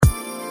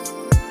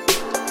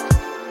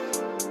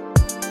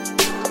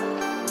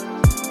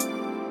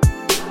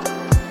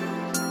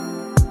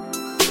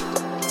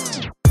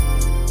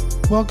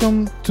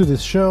Welcome to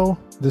this show.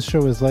 This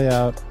show is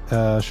Layout,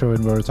 show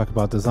where we talk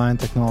about design,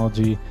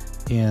 technology,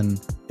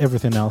 and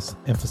everything else.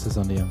 Emphasis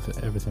on the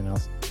everything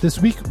else. This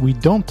week, we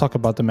don't talk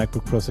about the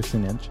MacBook Pro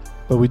 16-inch,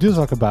 but we do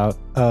talk about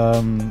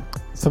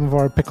some of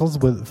our pickles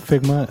with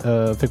Figma,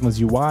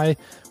 Figma's UI.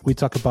 We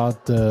talk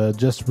about the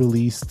just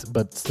released,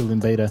 but still in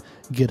beta,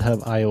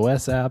 GitHub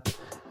iOS app.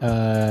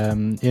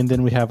 And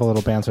then we have a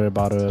little banter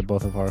about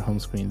both of our home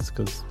screens,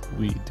 because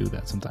we do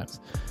that sometimes.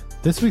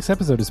 This week's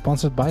episode is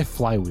sponsored by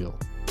Flywheel.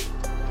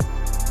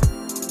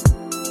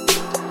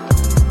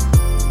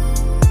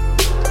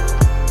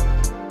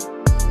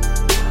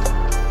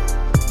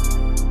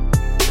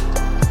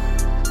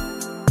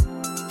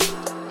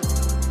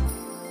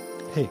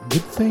 Hey,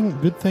 good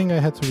thing I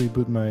had to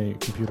reboot my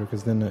computer,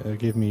 because then it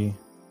gave me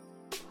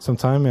some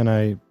time, and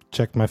I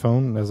checked my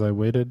phone as I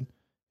waited,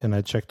 and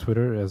I checked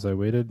Twitter as I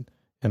waited,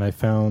 and I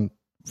found,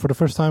 for the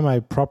first time, I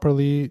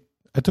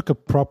took a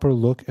proper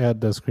look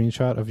at the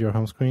screenshot of your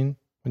home screen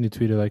when you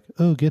tweeted like,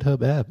 "Oh,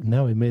 GitHub app,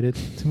 now I made it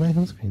to my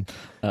home screen."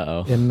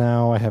 Uh-oh. And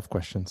now I have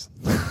questions.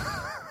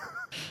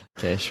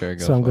 Okay, sure,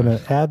 go So I'm for going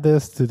it. to add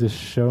this to the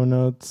show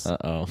notes.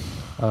 Uh-oh.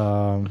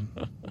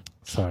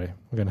 Sorry,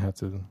 we're going to have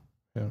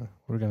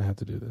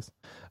to do this.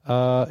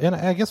 And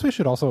I guess we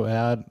should also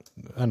add,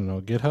 I don't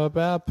know, GitHub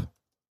app,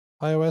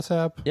 iOS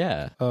app.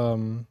 Yeah.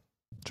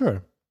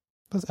 Sure.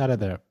 Let's add it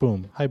there.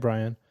 Boom. Hi,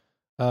 Brian.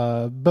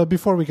 But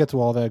before we get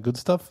to all that good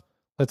stuff,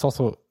 let's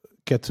also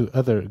get to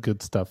other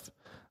good stuff.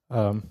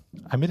 I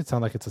made it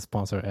sound like it's a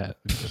sponsor ad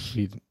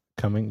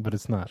coming, but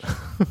it's not.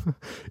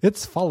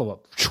 It's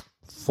follow-up.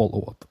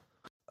 Follow-up.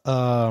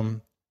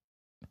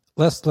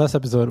 Last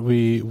episode,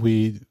 we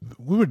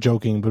were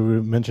joking, but we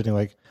were mentioning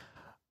like,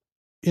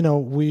 you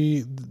know,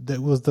 that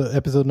was the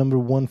episode number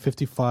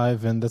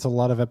 155, and that's a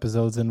lot of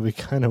episodes, and we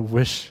kind of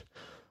wish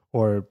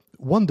or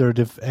wondered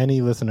if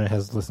any listener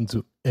has listened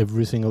to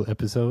every single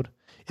episode.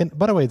 And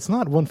by the way, it's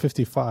not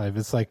 155.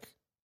 It's like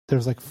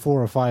there's like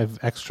 4 or 5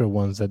 extra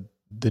ones that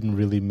didn't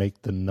really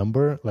make the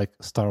number, like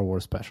Star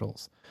Wars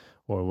specials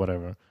or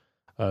whatever.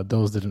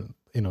 Those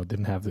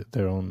didn't have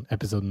their own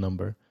episode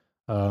number.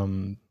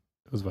 It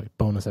was like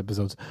bonus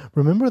episodes.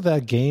 Remember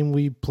that game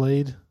we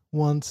played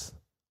once?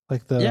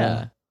 Like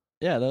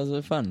Yeah, that was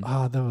really fun.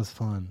 Ah, that was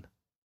fun.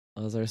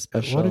 That was our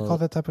special. What do you call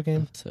that type of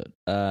game?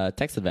 episode.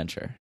 Text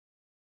Adventure.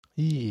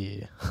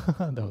 Yeah,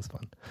 that was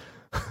fun.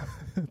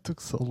 It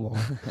took so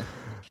long.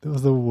 That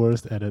was the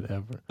worst edit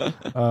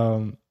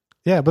ever.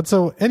 Yeah, but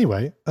so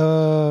anyway,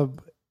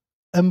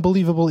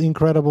 unbelievable,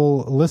 incredible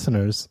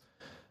listeners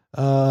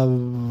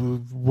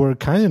were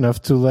kind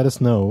enough to let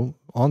us know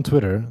on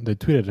Twitter. They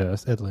tweeted at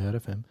us at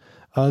LayoutFM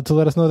to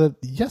let us know that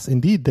yes,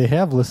 indeed, they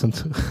have listened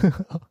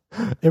to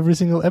every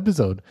single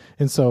episode,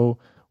 and so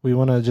we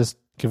want to just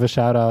give a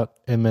shout out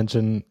and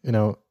mention,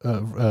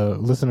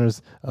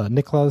 listeners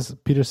Nicholas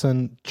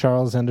Peterson,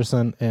 Charles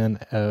Anderson, and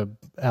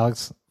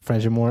Alex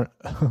Frangimore,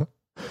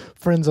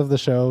 friends of the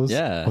shows.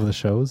 Yeah. Of the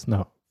shows?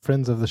 No.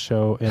 Friends of the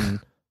show and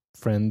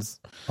friends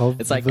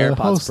of It's like the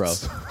AirPods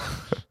hosts.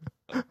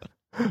 Pro.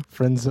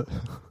 Friends,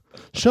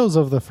 shows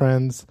of the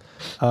friends.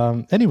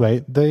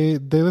 Anyway, they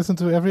listen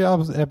to every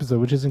episode,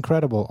 which is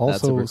incredible.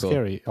 Also super cool.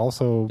 Scary.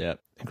 Also Yep.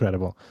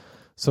 incredible.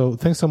 So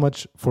thanks so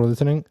much for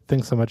listening.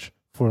 Thanks so much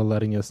for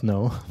letting us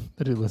know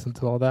that you listened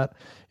to all that.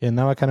 And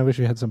now I kind of wish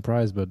we had some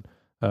prize, but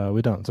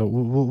we don't. So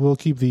we'll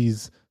keep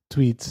these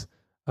tweets,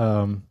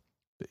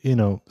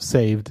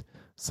 saved.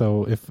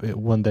 So if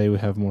one day we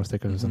have more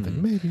stickers or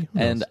something, maybe. Who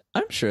And knows?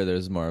 I'm sure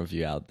there's more of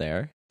you out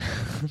there.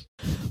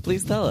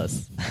 Please tell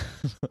us.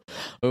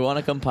 We want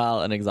to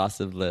compile an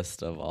exhaustive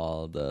list of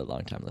all the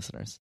longtime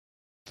listeners.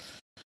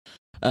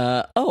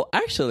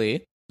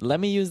 Actually, let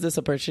me use this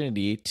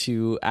opportunity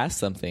to ask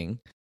something.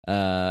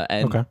 To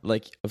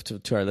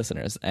our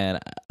listeners, and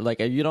like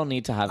you don't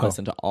need to have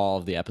listened to all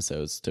of the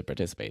episodes to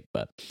participate,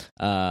 but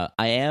I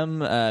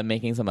am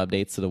making some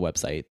updates to the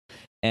website,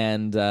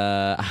 and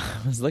I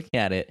was looking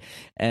at it,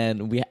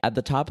 and we at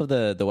the top of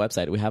the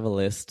website we have a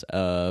list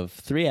of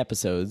 3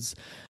 episodes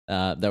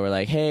that were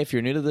like, hey, if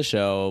you're new to the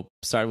show,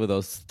 start with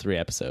those 3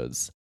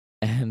 episodes.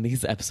 And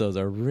these episodes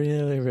are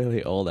really,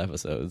 really old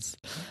episodes,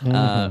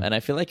 and I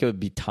feel like it would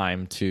be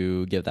time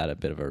to give that a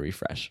bit of a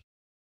refresh.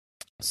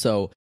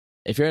 So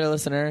if you're a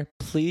listener,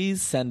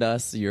 please send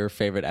us your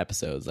favorite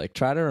episodes. Like,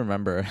 try to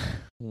remember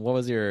what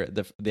was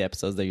the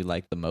episodes that you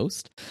liked the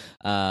most,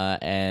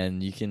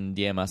 and you can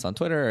DM us on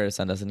Twitter or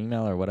send us an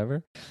email or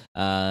whatever,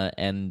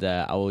 and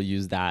I will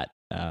use that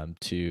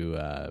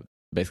to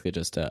basically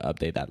just to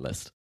update that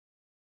list.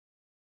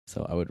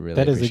 So I would really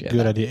that is a appreciate good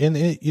that. idea,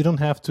 and you don't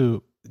have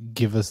to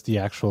give us the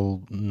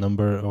actual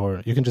number,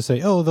 or you can just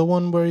say, "Oh, the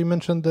one where you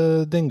mentioned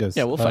the dingus."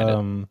 Yeah, we'll find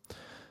it.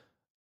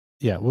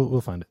 Yeah,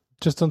 we'll find it.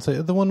 Just don't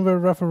say the one where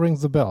Rafa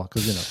rings the bell,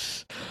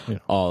 because you know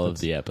all of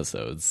the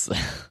episodes.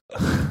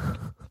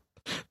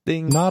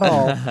 Ding. Not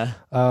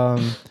all.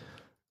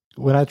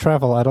 When I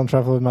travel, I don't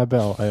travel with my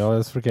bell. I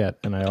always forget,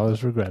 and I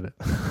always regret it.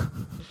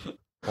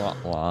 Wah,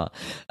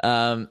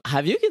 wah.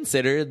 Have you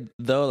considered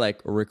though,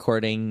 like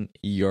recording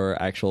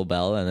your actual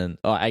bell, and then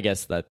I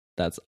guess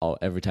that's all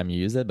every time you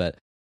use it, but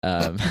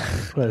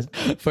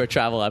for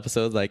travel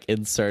episodes, like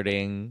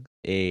inserting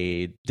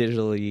a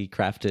digitally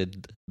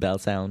crafted bell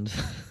sound.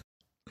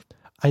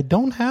 I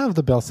don't have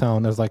the bell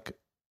sound as like,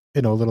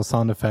 a little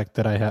sound effect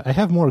that I have. I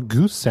have more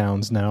goose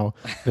sounds now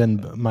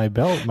than my own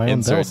bell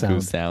sound.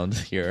 Goose sound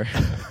here.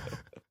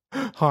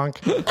 Honk.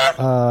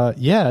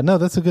 Yeah, no,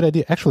 that's a good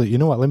idea. Actually, you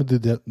know what? Let me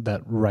do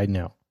that right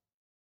now.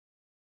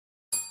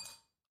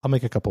 I'll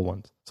make a couple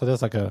ones. So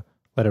there's like a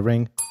let it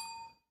ring.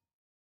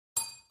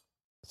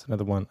 That's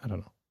another one. I don't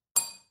know.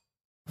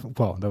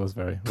 Well, that was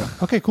very well.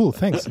 Okay, cool.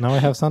 Thanks. Now I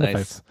have sound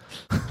effects.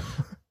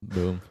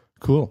 Boom.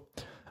 Cool.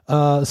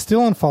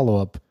 Still on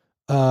follow-up.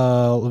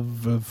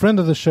 Friend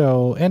of the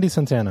show, Andy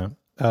Santana.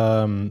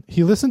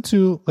 He listened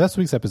to last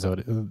week's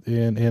episode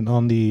and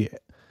on the,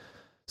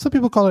 some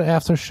people call it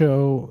after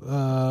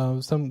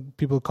show, some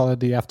people call it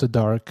the after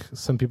dark,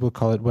 some people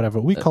call it whatever.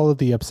 We call it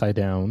the upside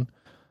down.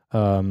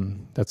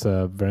 That's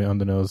a very on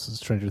the nose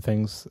Stranger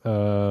Things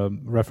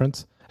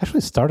reference.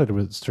 Actually started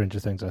with Stranger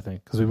Things, I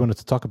think, because we wanted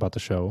to talk about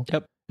the show.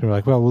 Yep. And we're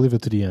like, well, we'll leave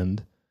it to the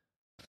end.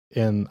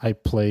 And I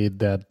played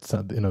that,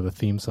 the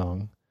theme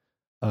song.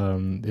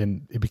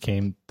 And it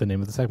became the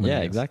name of the segment. Yeah,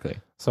 exactly.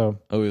 So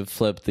we would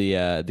flip the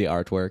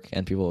artwork,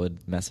 and people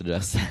would message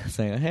us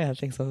saying, "Hey, I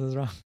think something's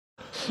wrong."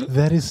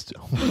 That is,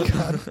 oh my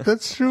god,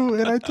 that's true,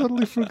 and I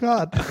totally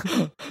forgot.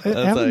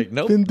 That's like,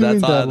 nope,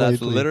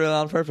 that's literally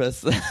on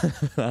purpose.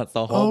 That's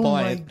the whole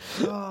point. Oh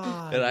my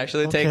god! It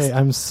actually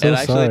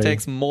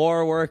takes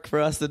more work for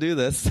us to do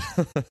this.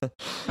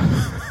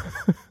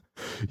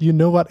 You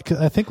know what? 'Cause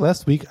I think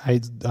last week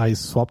I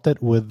swapped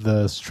it with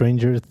the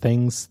Stranger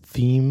Things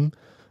theme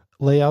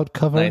layout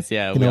cover. Nice,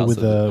 yeah.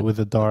 With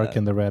the dark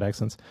and the red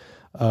accents.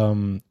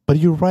 But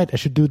you're right. I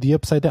should do the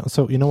upside down.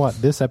 So you know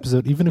what? This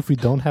episode, even if we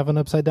don't have an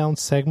upside down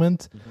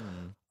segment,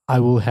 I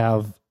will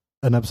have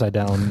an upside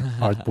down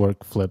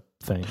artwork flip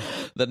thing.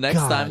 The next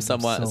time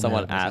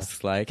someone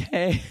asks, like,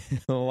 "Hey,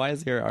 why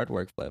is your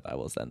artwork flip?" I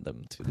will send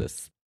them to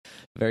this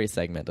very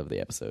segment of the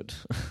episode.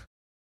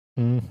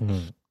 Mm-hmm.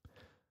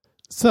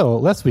 So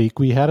last week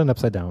we had an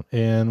upside down,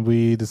 and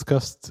we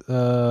discussed.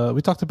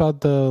 We talked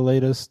about the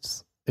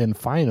latest and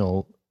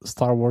final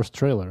Star Wars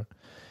trailer.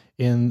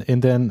 And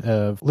then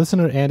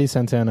listener Andy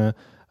Santana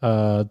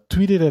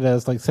tweeted it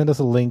as like, send us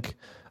a link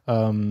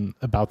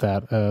about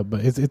that.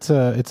 But it's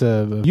a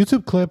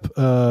YouTube clip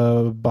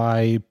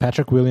by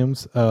Patrick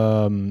Williams,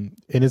 and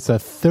it's a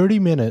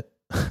 30-minute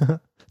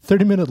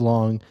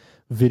long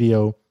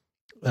video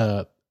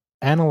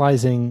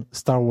analyzing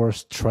Star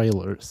Wars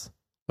trailers,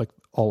 like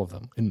all of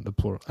them in the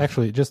plural.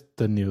 Actually, just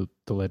the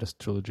latest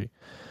trilogy.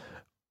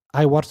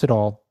 I watched it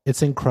all.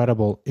 It's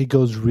incredible. It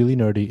goes really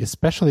nerdy.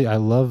 Especially, I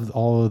love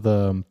all of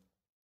the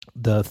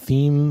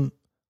theme,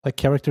 like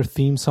character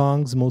theme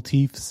songs,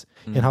 motifs,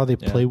 and how they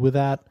play with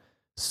that.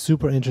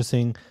 Super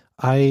interesting.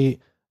 I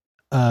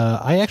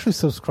actually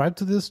subscribed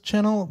to this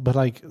channel, but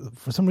like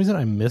for some reason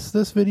I missed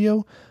this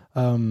video.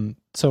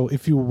 So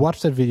if you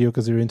watch that video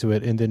because you're into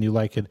it and then you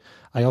like it,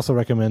 I also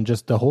recommend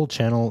just the whole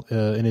channel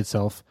in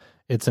itself.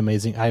 It's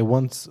amazing.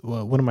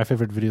 One of my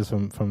favorite videos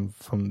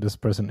from this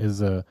person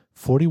is a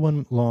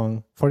 41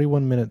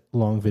 minute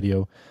long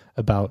video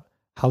about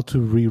how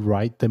to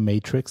rewrite the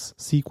Matrix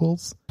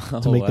sequels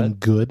to make them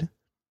good.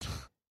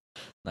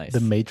 Nice.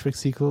 The Matrix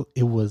sequel,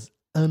 it was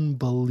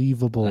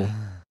unbelievable.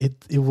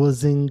 It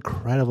was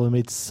incredible. It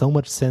made so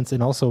much sense,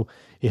 and also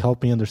it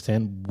helped me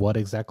understand what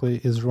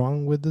exactly is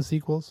wrong with the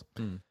sequels.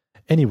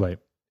 Anyway,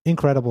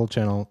 incredible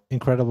channel,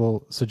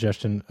 incredible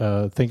suggestion.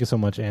 Thank you so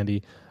much,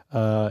 Andy.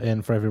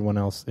 And for everyone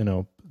else,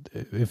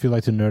 if you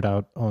like to nerd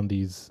out on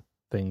these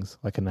things,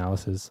 like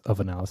analysis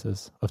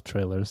of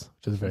trailers,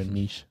 which is a very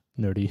niche,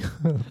 nerdy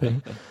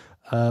thing,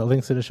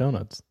 links to the show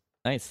notes.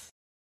 Nice.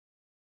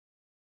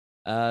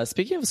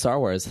 Speaking of Star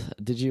Wars,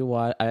 did you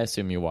watch? I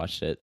assume you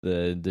watched it.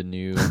 The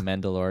new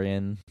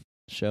Mandalorian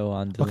show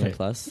on Disney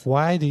Plus.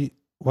 Why do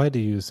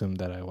you assume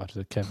that I watched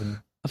it,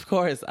 Kevin? Of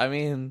course. I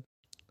mean,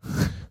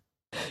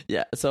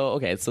 yeah. So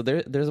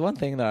there's one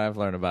thing that I've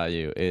learned about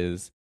you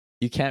is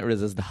you can't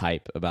resist the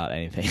hype about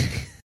anything.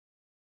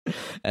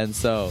 And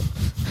so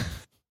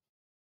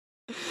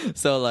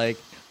like,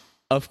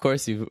 of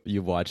course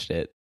you watched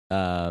it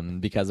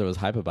because there was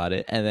hype about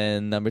it. And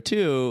then number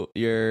two,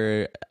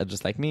 you're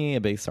just like me,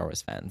 a big Star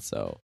Wars fan.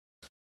 So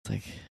it's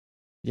like,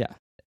 yeah,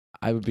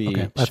 I would be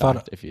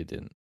shocked if you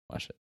didn't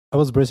watch it. I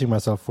was bracing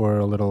myself for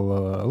a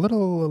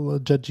little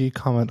judgy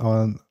comment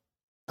on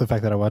the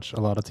fact that I watch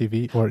a lot of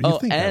TV.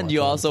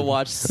 You also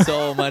watch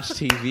so much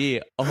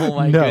TV. Oh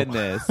my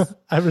goodness!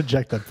 I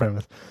reject that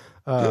premise.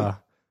 I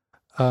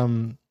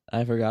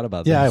forgot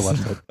about that. Yeah, this. I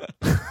watched it.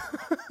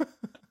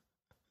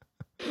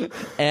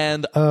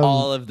 And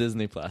all of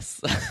Disney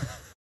Plus.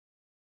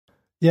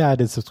 Yeah, I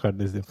did subscribe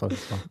to Disney Plus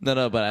as well.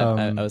 No, but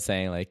I was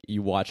saying like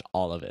you watch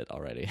all of it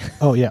already.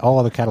 Oh yeah, all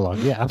of the catalog.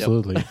 Yeah,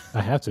 absolutely. Yep.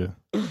 I have to.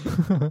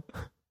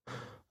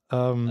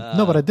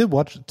 No, but I did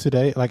watch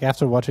today. Like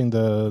after watching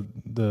the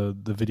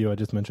video I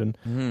just mentioned,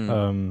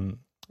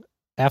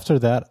 after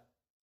that,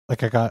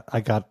 like I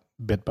got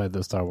bit by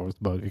the Star Wars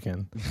bug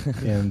again,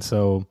 and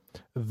so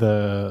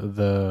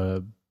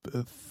the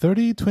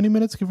 30, 20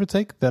 minutes, give or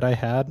take, that I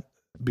had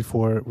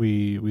before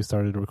we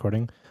started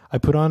recording, I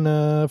put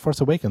on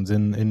Force Awakens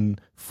in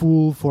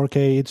full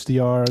 4K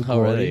HDR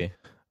glory.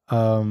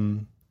 Oh,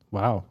 really?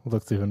 Wow,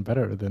 looks even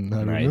better than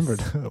I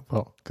remembered.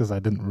 Well, because I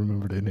didn't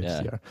remember it in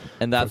HDR.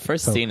 And that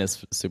first scene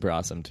is super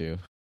awesome too.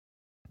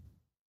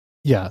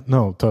 Yeah,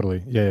 no,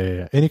 totally.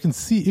 Yeah. And you can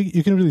see,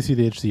 you can really see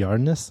the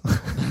HDR-ness.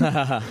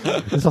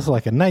 It's also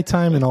like at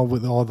nighttime and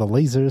with all the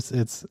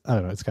lasers. I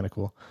don't know, it's kind of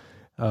cool.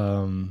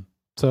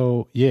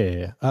 So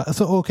yeah.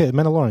 So okay,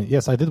 Mandalorian.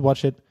 Yes, I did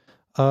watch it.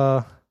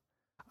 I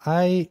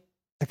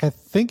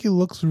think it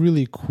looks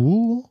really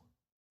cool,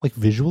 like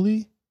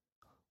visually,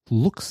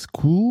 looks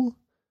cool,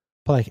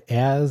 but like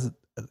as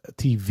a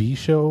TV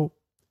show,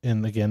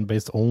 and again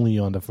based only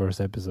on the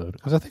first episode,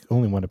 because I think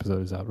only one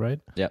episode is out, right?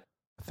 Yeah,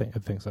 I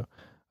think so.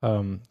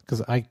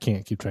 Because I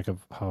can't keep track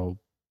of how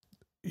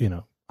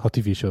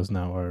TV shows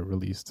now are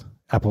released.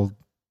 Apple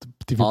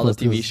TV all Plus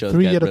the TV shows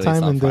 3 get at a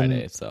time, on and Friday,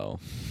 then so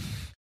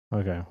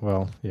okay,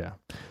 well, yeah.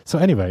 So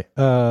anyway,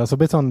 so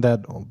based on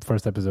that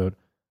first episode,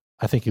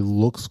 I think it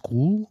looks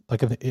cool.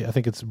 Like I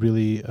think it's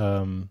really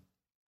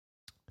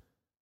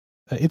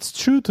it's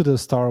true to the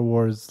Star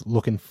Wars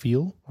look and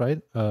feel,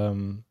 right?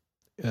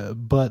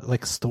 But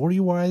like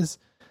story wise,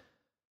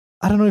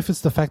 I don't know if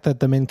it's the fact that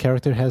the main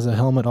character has a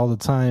helmet all the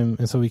time,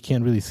 and so we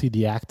can't really see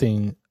the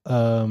acting. I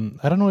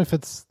don't know if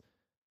it's.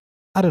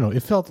 I don't know.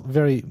 It felt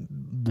very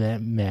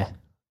meh.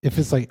 If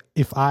it's like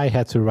if I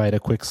had to write a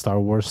quick Star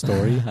Wars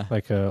story,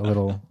 like a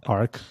little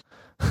arc,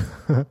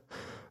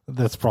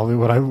 that's probably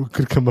what I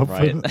could come up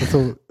with.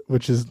 So,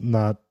 which is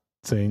not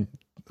saying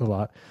a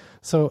lot.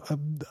 So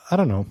I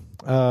don't know.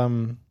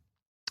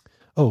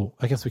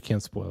 I guess we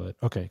can't spoil it.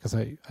 Okay, because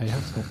I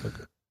have some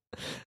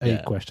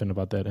a question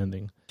about that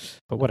ending,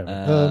 but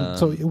whatever.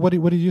 So what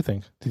did you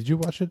think? Did you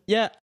watch it?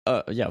 Yeah,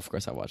 of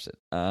course I watched it.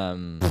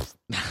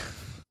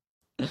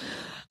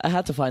 I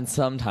had to find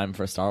some time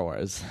for Star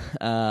Wars.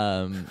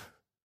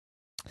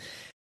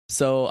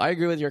 So I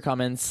agree with your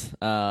comments.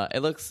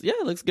 It looks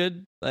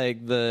good.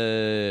 Like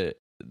the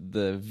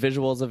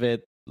visuals of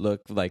it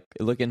look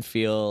and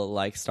feel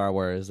like Star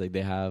Wars. Like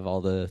they have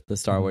all the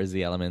Star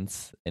Warsy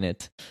elements in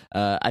it.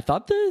 I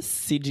thought the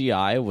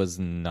CGI was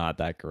not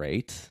that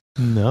great.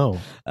 No,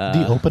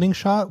 the opening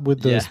shot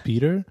with the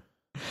speeder.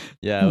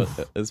 Yeah,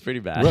 it was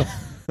pretty bad.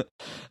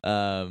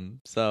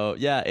 So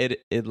yeah,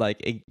 it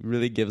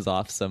really gives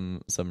off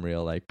some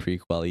real like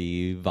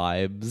prequel-y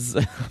vibes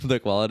of the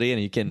quality,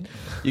 and you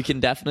can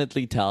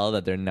definitely tell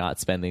that they're not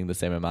spending the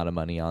same amount of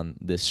money on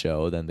this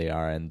show than they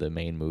are in the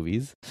main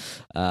movies.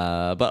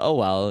 But oh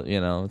well,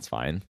 it's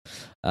fine.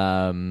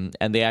 And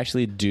they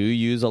actually do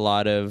use a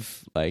lot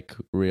of like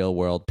real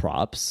world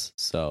props,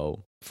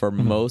 so for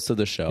most of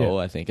the show,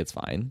 I think it's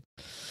fine.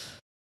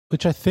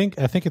 Which I think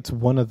it's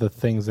one of the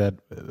things that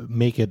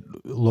make it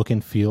look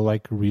and feel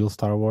like real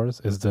Star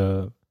Wars is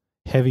the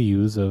heavy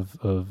use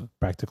of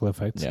practical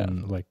effects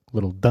and like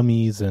little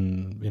dummies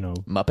and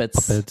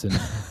Muppets and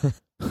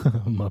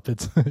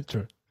Muppets.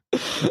 Sure.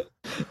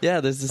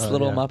 Yeah, there's this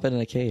little Muppet in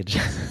a cage.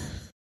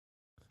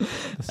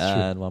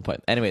 At one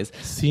point. Anyways,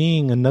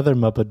 seeing another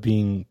Muppet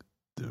being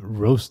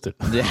roasted.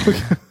 Yeah.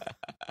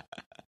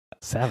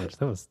 Savage.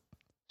 That was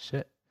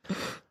shit.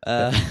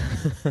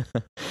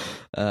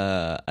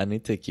 I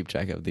need to keep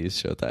track of these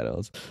show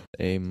titles.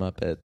 A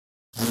Muppet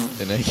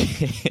in a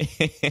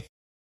game.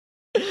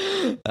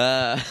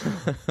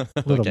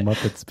 Little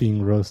Muppets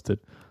being roasted.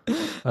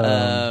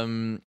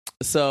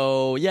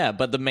 So yeah,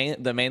 but the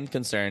main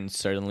concern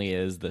certainly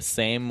is the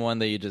same one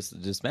that you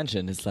just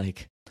mentioned. It's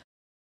like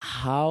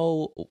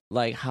how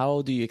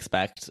do you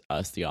expect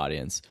us, the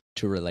audience,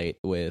 to relate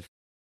with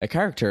a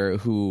character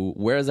who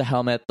wears a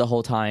helmet the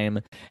whole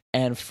time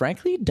and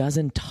frankly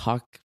doesn't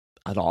talk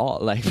at all,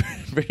 like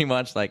pretty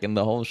much like in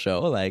the whole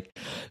show, like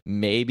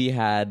maybe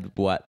had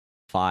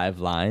 5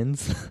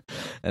 lines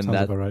and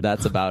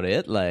that's about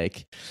it.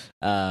 Like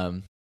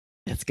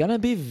it's gonna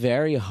be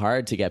very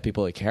hard to get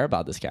people to care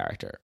about this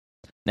character.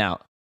 Now,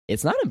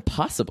 it's not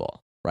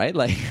impossible, right?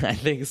 Like I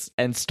think,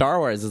 and Star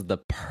Wars is the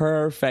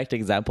perfect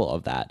example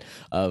of that,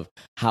 of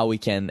how we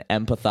can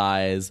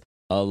empathize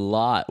a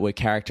lot with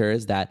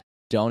characters that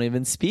don't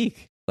even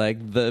speak.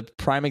 Like the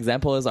prime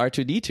example is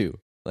R2-D2.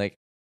 Like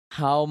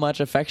how much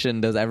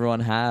affection does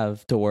everyone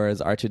have towards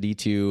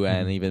R2-D2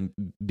 and even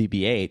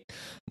BB-8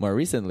 more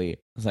recently?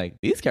 It's like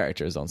these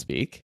characters don't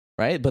speak,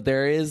 right? But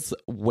there is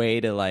a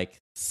way to like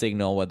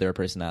signal what their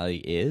personality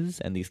is,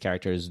 and these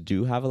characters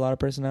do have a lot of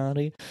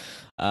personality.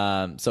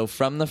 So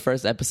from the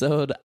first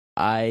episode,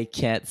 I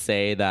can't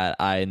say that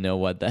I know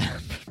what the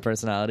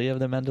personality of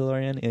the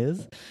Mandalorian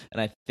is,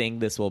 and I think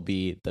this will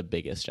be the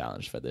biggest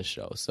challenge for this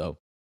show. So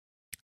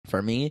for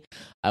me,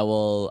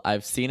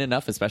 I've seen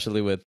enough,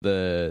 especially with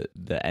the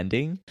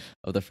ending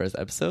of the first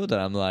episode, that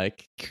I'm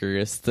like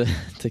curious to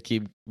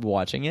keep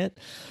watching it.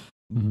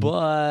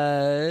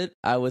 But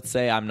I would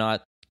say I'm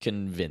not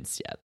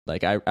convinced yet.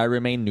 Like I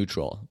remain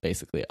neutral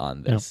basically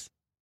on this.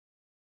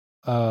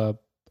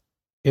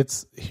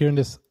 It's here in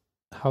this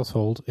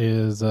household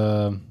is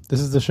this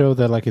is the show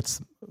that like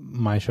it's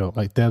my show.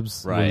 Like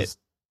Debs was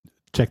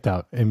checked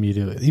out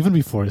immediately, even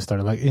before it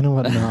started. Like, you know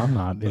what? No, I'm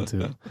not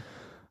into it.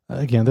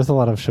 Again, there's a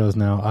lot of shows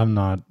now. I'm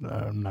not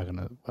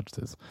gonna watch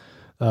this.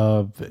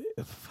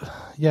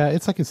 Yeah,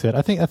 it's like you said.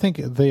 I think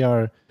they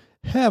are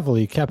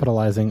heavily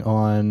capitalizing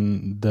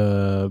on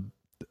the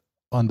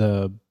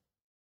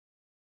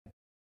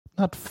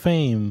not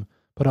fame,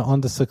 but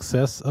on the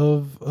success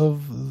of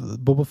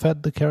Boba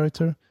Fett, the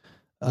character,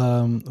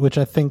 which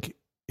I think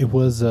it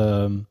was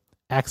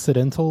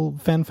accidental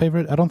fan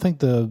favorite. I don't think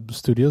the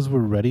studios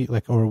were ready,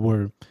 or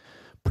were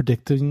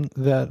predicting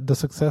that the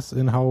success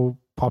and how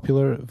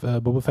popular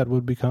Boba Fett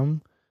would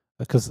become,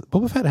 because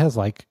Boba Fett has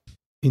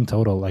in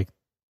total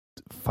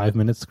 5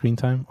 minutes screen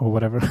time or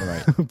whatever,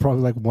 right?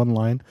 Probably one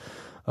line.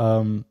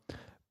 But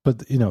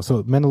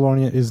so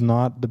Mandalorian is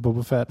not the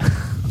Boba Fett,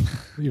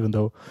 even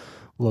though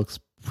looks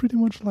pretty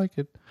much like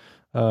it.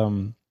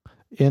 And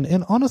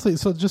honestly,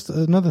 so just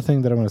another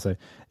thing that I want to say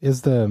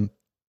is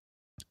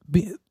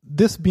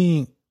this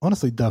being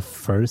honestly the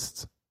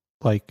first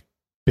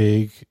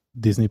big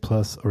Disney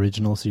Plus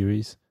original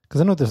series,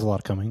 because I know there's a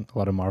lot coming, a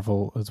lot of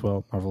Marvel as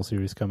well, Marvel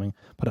series coming.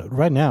 But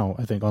right now,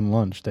 I think on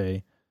launch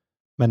day,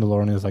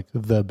 Mandalorian is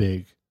the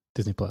big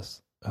Disney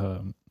Plus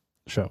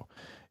show.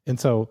 And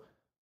so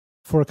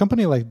for a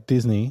company like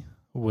Disney,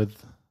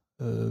 with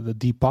the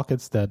deep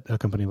pockets that a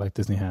company like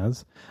Disney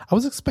has, I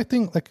was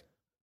expecting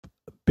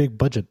big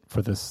budget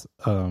for this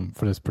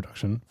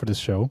production, for this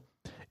show.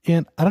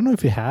 And I don't know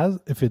if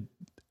it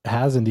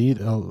has indeed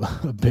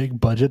a big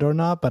budget or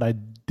not, but I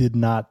did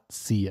not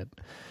see it.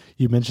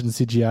 You mentioned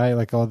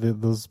CGI, all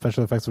those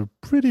special effects were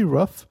pretty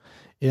rough.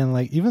 And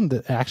even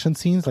the action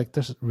scenes,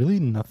 there's really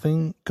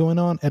nothing going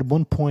on at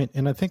one point.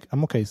 And I think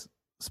I'm okay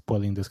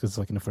spoiling this because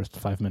it's in the first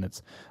 5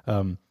 minutes.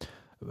 The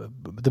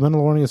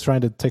Mandalorian is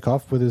trying to take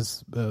off with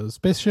his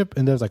spaceship,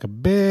 and there's a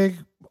big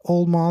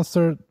old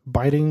monster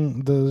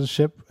biting the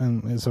ship,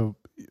 and so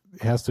he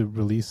has to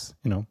release,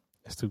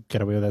 has to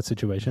get away with that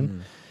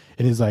situation.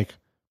 And he's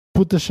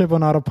put the ship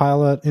on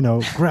autopilot,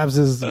 grabs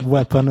his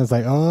weapon, and is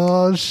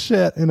oh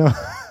shit,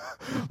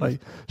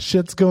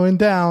 shit's going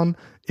down.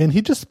 And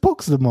he just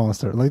pokes the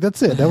monster.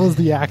 That's it. That was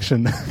the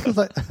action. Because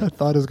I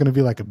thought it was going to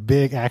be a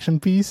big action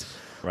piece.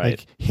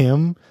 Right.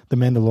 Him, the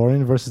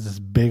Mandalorian, versus this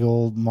big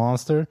old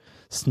monster,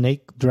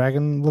 snake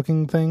dragon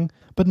looking thing.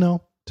 But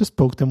no, just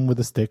poked him with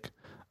a stick.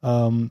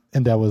 And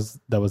that was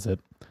it.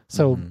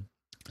 So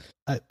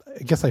I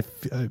guess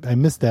I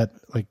missed that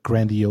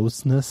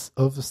grandioseness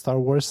of the Star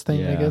Wars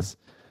thing, I guess.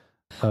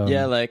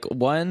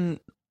 One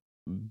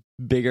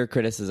bigger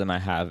criticism I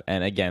have,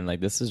 and again,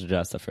 this is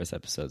just the first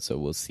episode, so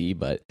we'll see,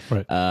 but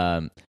right.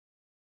 A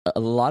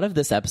lot of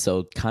this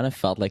episode kind of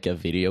felt like a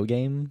video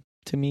game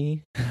to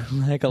me.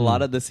 A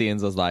lot of the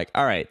scenes was all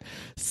right,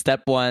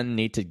 step one,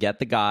 need to get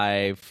the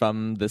guy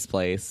from this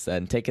place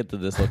and take it to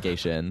this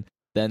location,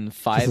 then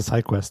fight a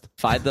side quest,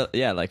 fight the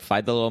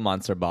little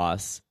monster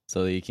boss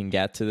so that you can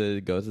go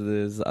to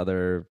this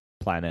other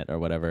planet or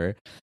whatever.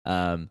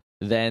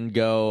 Then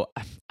go,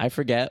 I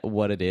forget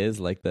what it is,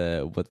 what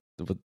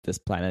this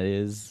planet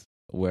is,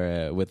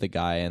 where with the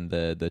guy and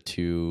the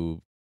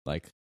two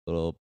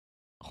little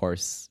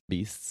horse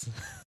beasts.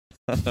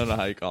 I don't know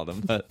how you call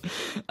them, but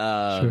sure.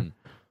 And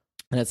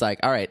it's all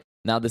right,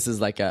 now this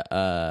is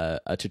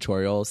a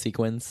tutorial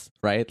sequence,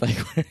 right?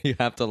 Where you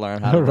have to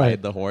learn how to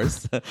ride the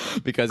horse.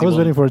 Because I was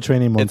waiting for a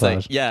training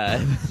montage.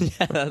 Yeah,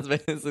 that's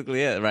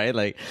basically it,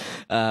 right?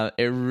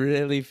 It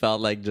really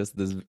felt like just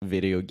this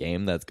video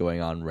game that's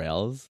going on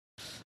rails.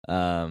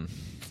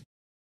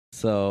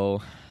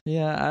 So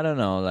yeah, I don't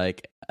know.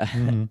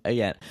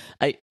 Again,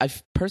 I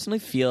personally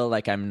feel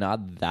like I'm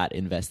not that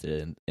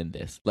invested in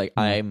this.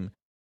 I'm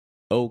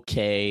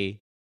okay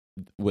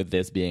with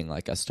this being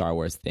a Star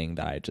Wars thing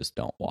that I just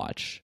don't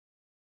watch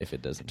if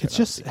it doesn't. It's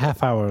just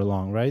half hour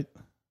long, right?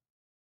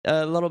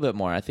 A little bit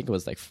more. I think it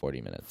was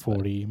 40 minutes.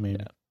 40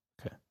 maybe.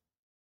 Yeah.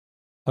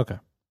 Okay.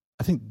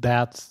 I think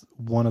that's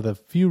one of the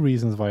few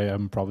reasons why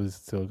I'm probably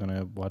still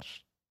gonna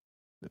watch,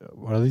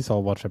 or at least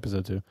I'll watch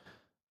episode 2.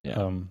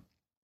 Yeah.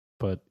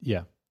 But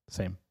yeah,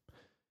 same.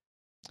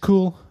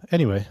 Cool.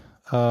 Anyway,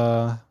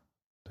 do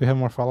we have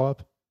more follow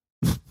up?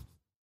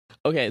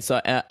 Okay, so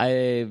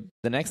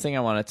the next thing I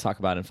want to talk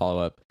about and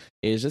follow up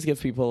is just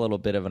give people a little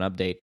bit of an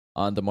update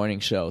on the morning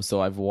show.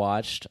 So I've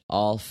watched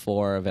all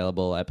 4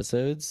 available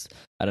episodes.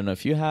 I don't know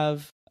if you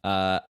have.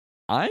 I'm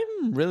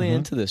really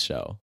into this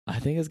show. I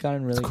think it's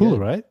gotten really cool, good.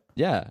 Right?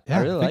 Yeah, I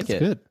really like it.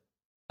 Good.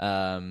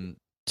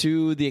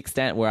 To the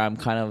extent where I'm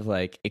kind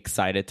of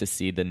excited to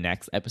see the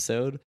next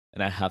episode,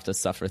 and I have to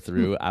suffer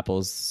through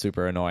Apple's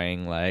super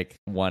annoying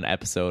one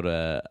episode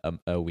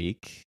a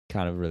week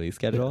kind of release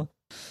schedule.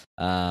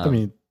 I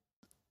mean,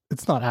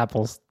 it's not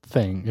Apple's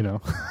thing,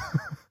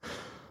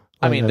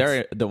 I mean,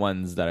 they're the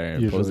ones that are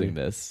imposing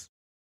this.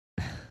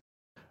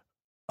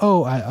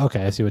 Oh,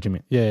 okay. I see what you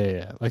mean.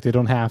 Yeah. They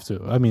don't have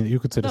to. I mean, you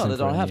could say the same they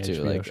don't for have any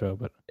to. HBO show,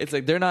 but it's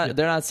they're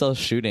not still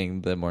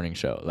shooting the morning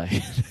show.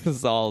 This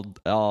is all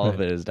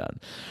of it is done,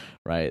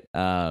 right?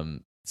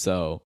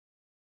 So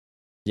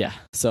Yeah,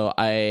 so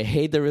I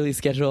hate the release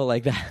schedule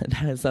like that.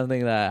 That is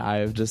something that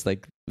I've just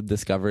like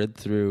discovered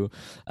through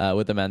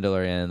with the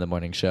Mandalorian and the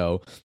morning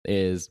show.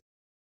 Is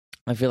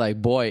I feel like,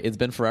 boy, it's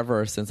been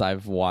forever since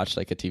I've watched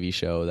like a TV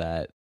show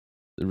that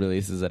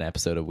releases an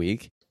episode a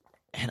week,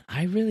 and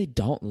I really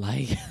don't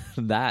like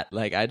that.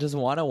 Like, I just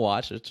want to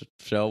watch a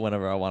show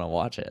whenever I want to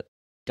watch it.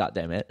 God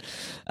damn it.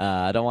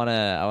 I don't want to,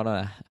 I want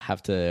to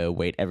have to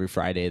wait every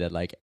Friday that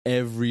like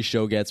every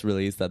show gets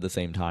released at the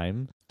same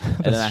time.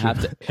 And then I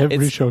have to,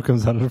 every show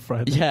comes out on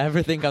Friday. Yeah,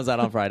 everything comes out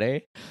on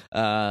Friday.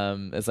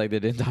 It's like they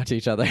didn't talk to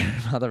each other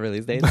about the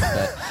release dates.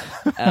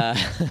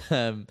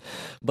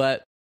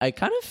 But I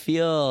kind of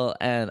feel,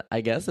 and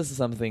I guess this is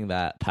something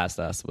that Past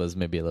Us was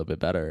maybe a little bit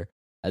better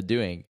at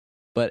doing,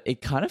 but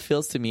it kind of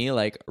feels to me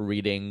like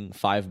reading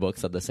 5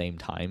 books at the same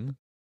time.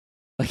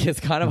 Like,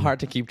 it's kind of hard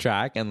to keep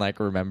track and like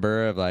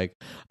remember of like,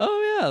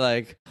 oh yeah,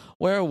 like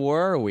where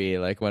were we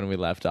like when we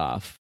left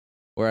off?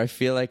 Where I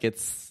feel like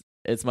it's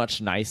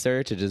much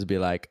nicer to just be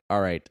like,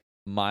 all right,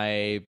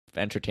 my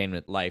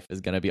entertainment life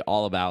is going to be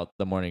all about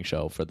the morning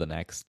show for the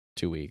next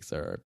 2 weeks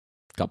or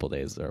a couple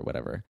days or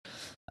whatever.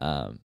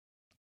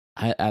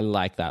 I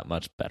like that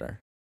much better.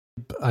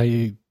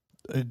 I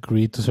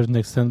agree to a certain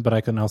extent, but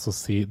I can also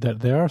see that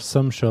there are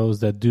some shows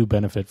that do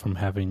benefit from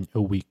having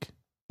a week.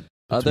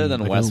 Other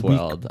than like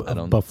Westworld, I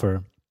don't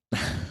buffer.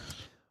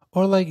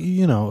 Or like,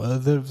 you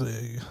know,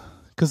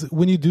 because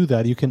when you do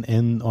that, you can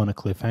end on a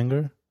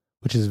cliffhanger,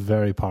 which is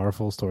very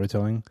powerful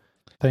storytelling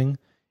thing.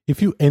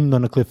 If you end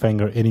on a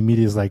cliffhanger and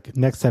immediately is like,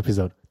 next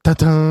episode,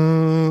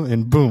 ta-da,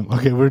 and boom,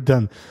 okay, we're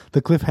done.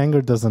 The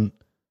cliffhanger doesn't,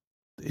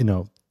 you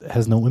know,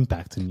 has no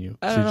impact on you.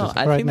 I don't know.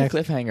 I think the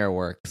cliffhanger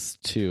works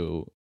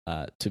too,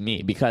 to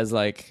me, because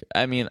like,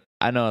 I mean,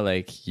 I know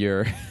like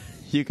you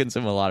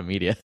consume a lot of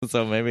media,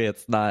 so maybe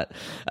it's not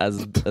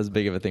as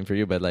big of a thing for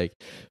you, but like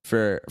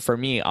for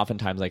me,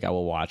 oftentimes like I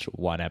will watch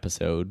one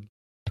episode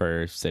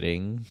per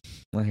sitting.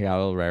 Like, I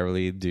will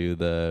rarely do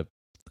the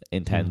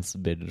intense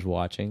binge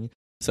watching.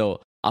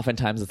 So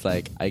oftentimes it's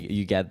like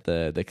you get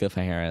the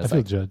cliffhanger. And I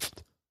feel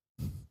judged.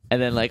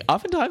 And then like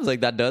oftentimes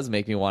like that does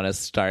make me want to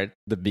start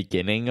the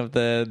beginning of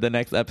the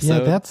next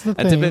episode. Yeah, that's the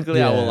thing. And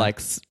typically I will like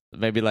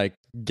maybe like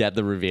get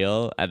the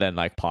reveal and then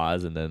like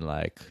pause and then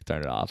like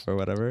turn it off or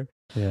whatever.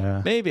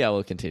 Yeah. Maybe I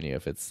will continue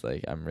if it's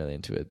like I'm really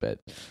into it, but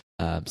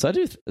so I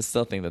do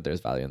still think that there's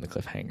value in the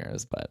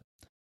cliffhangers, but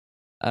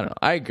I don't know.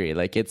 I agree.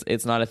 Like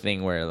it's not a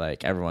thing where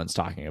like everyone's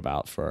talking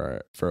about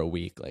for a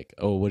week. Like,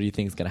 oh, what do you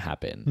think is gonna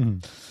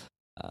happen?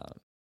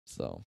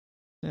 So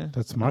yeah,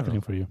 that's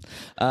marketing for you.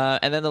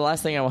 And then the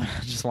last thing I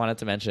just wanted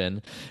to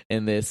mention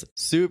in this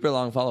super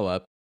long follow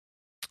up.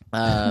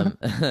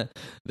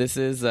 This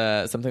is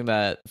something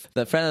that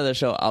the friend of the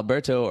show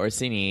Alberto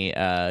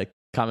Orsini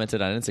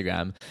commented on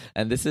Instagram,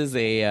 and this is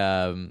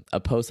a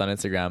post on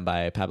Instagram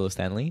by Pablo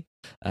Stanley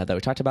that we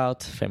talked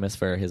about, famous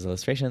for his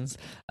illustrations.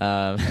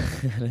 And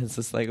it's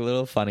this like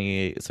little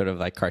funny sort of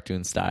like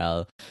cartoon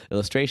style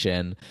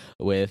illustration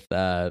with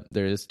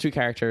there's 2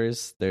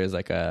 characters. There's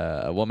like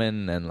a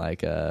woman and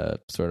like a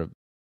sort of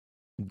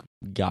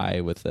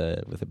guy with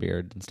a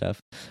beard and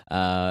stuff,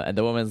 and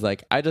the woman's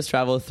like, I just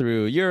traveled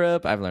through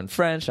Europe, I've learned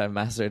French, I've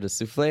mastered a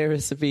souffle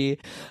recipe,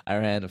 I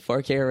ran a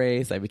 4K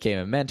race, I became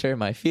a mentor in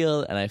my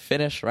field, and I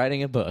finished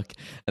writing a book.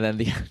 And then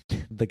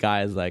the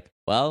guy is like,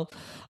 well,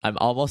 I'm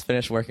almost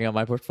finished working on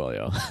my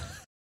portfolio.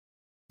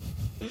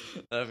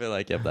 I feel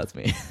like, yep, that's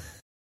me.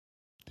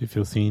 Do you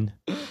feel seen?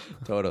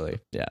 Totally,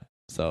 yeah.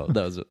 So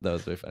that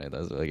was really funny. That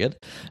was really good.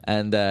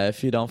 And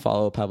if you don't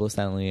follow Pablo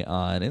Stanley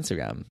on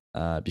Instagram,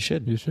 you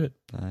should. You should.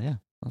 Yeah,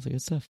 lots of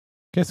good stuff.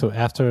 Okay, so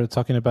after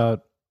talking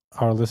about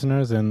our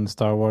listeners and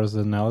Star Wars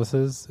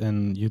analysis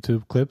and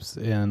YouTube clips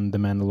and The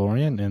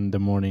Mandalorian and The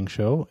Morning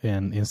Show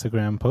and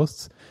Instagram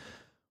posts,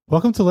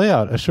 welcome to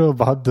Layout, a show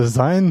about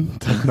design,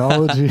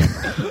 technology.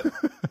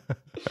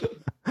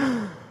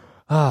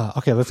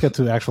 Okay, let's get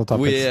to actual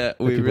topics.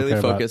 We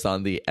really focus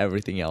on the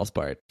everything else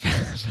part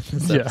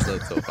this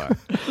episode so far.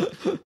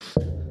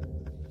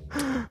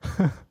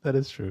 That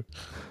is true.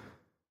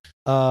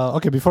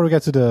 Okay, before we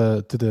get to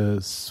the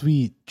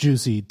sweet,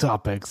 juicy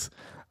topics,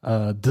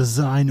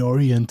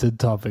 design-oriented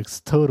topics,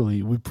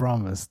 totally, we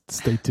promise.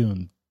 Stay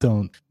tuned.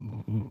 Don't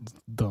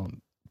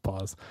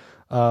pause.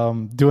 Do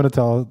you want to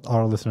tell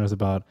our listeners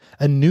about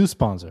a new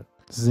sponsor?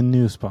 This is a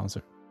new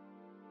sponsor.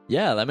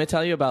 Yeah, let me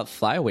tell you about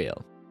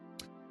Flywheel.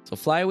 So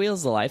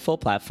Flywheel's delightful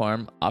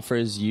platform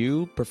offers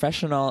you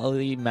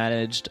professionally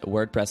managed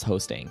WordPress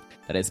hosting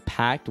that is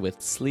packed with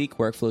sleek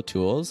workflow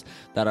tools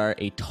that are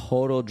a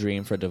total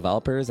dream for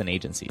developers and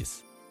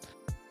agencies.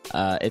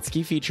 Its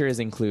key features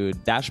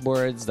include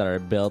dashboards that are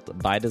built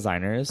by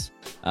designers.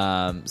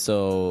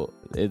 So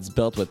it's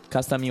built with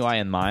custom UI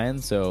in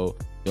mind, so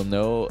you'll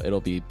know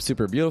it'll be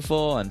super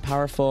beautiful and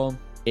powerful.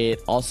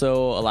 It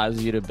also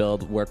allows you to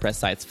build WordPress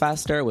sites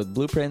faster with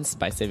blueprints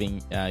by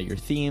saving your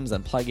themes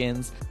and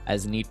plugins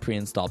as neat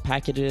pre-installed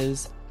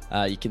packages.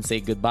 You can say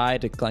goodbye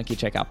to clunky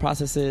checkout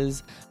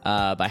processes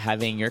by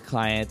having your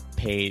client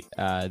pay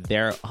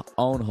their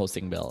own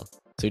hosting bill.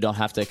 So you don't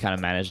have to kind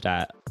of manage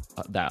that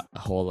that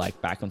whole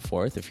like back and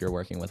forth if you're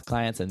working with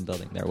clients and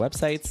building their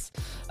websites.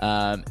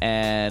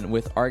 And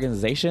with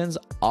organizations,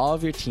 all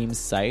of your team's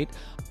site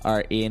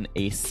are in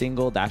a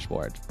single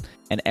dashboard,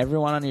 and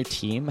everyone on your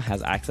team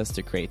has access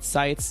to create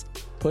sites,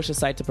 push a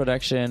site to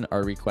production,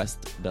 or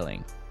request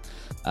billing.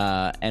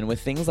 And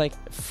with things like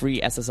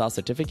free SSL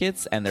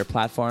certificates and their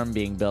platform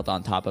being built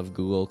on top of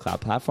Google Cloud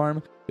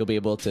Platform, you'll be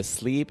able to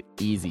sleep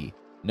easy,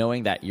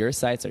 knowing that your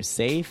sites are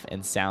safe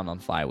and sound on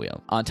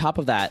Flywheel. On top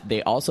of that,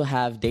 they also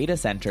have data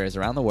centers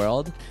around the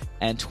world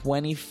and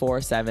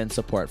 24/7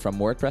 support from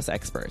WordPress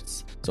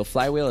experts. So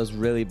Flywheel is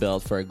really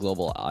built for a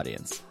global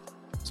audience.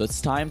 So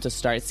it's time to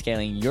start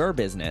scaling your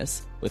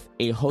business with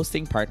a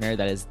hosting partner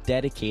that is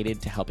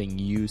dedicated to helping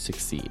you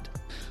succeed.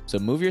 So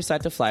move your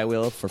site to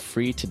Flywheel for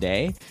free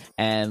today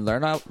and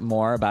learn out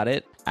more about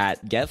it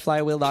at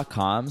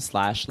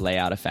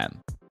getflywheel.com/layoutfm.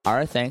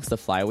 Our thanks to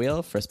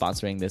Flywheel for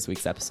sponsoring this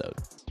week's episode.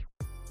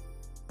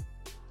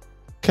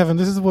 Kevin,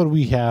 this is what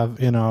we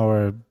have in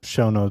our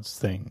show notes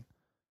thing.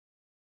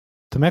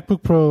 The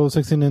MacBook Pro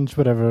 16-inch,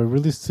 whatever,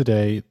 released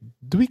today.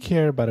 Do we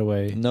care, by the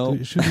way?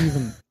 No. Should we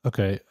even...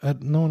 Okay,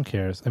 no one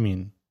cares. I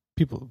mean,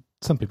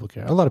 some people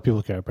care. A lot of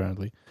people care,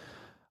 apparently.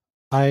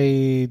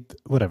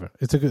 Whatever.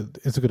 It's a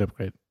good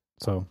upgrade.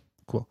 So,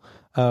 cool.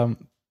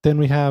 Then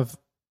we have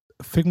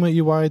Figma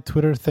UI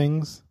Twitter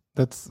things.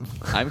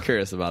 I'm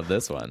curious about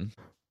this one.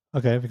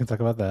 Okay, we can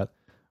talk about that.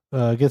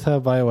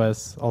 GitHub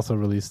iOS also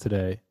released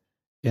today.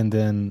 And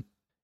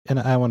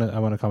I want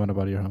to comment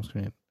about your home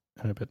screen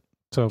in a bit.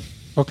 So,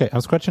 okay, I'm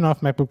scratching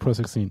off MacBook Pro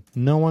 16.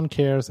 No one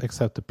cares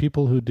except the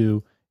people who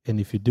do. And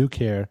if you do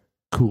care,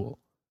 cool.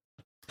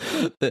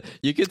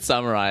 You could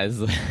summarize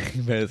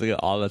basically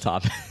all the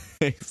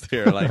topics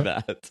here like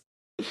that.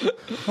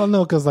 Well,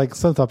 no, because like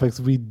some topics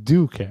we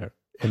do care.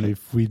 And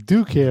if we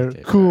do care,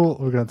 okay, cool,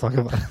 we're going to talk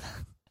about it.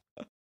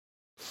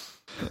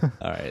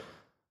 All right.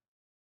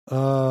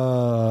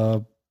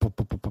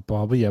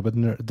 But yeah,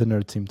 the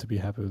nerds seem to be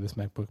happy with this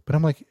MacBook. But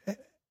I'm like,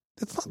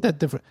 it's not that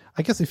different.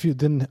 I guess if you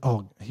didn't...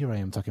 Oh, here I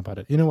am talking about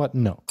it. You know what?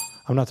 No,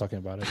 I'm not talking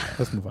about it.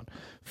 Let's move on.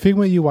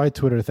 Figma UI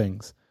Twitter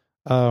things.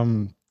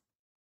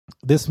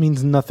 This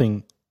means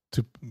nothing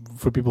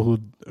for people who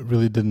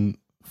really didn't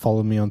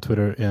follow me on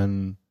Twitter.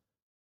 And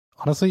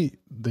honestly,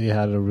 they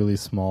had a really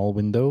small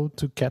window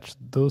to catch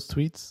those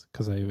tweets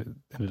because I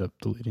ended up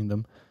deleting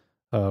them.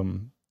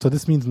 So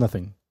this means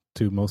nothing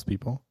to most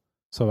people.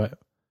 So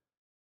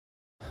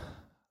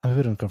I'm a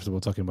bit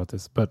uncomfortable talking about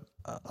this, but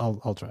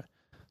I'll try.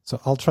 So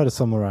I'll try to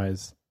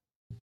summarize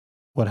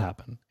what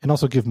happened and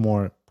also give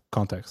more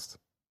context,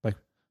 like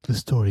the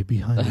story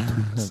behind the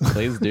tweets.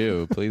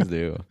 Please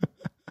do.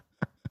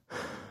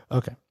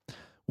 Okay.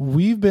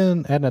 We've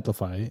been at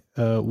Netlify.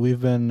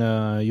 We've been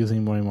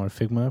using more and more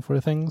Figma for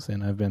things,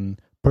 and I've been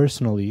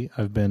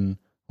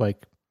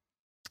like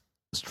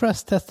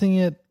stress testing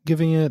it,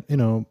 giving it,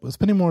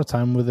 spending more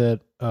time with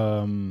it.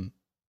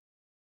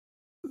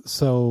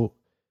 So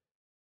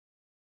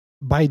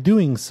by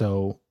doing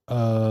so,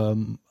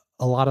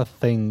 a lot of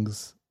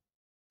things,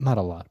 not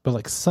a lot, but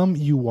like some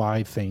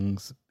UI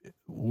things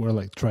were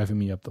like driving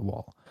me up the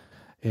wall.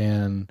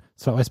 And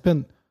so I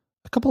spent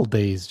a couple of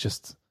days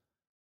just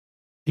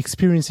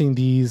experiencing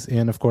these.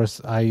 And of course,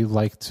 I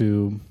like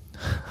to,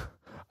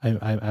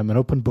 I'm an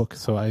open book.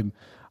 So I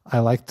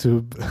like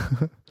to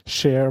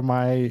share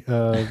my,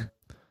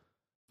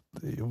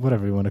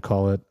 whatever you want to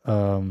call it.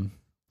 I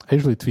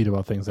usually tweet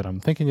about things that I'm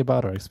thinking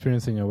about or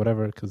experiencing or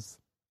whatever, because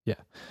yeah.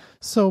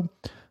 So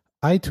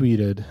I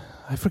tweeted,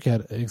 I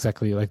forget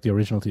exactly like the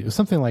original tweet. It was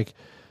something like,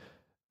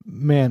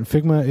 man,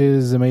 Figma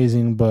is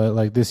amazing, but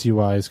like this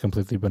UI is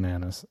completely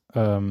bananas.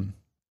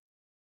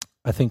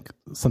 I think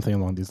something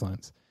along these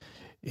lines.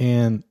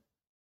 And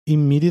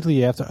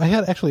immediately after, I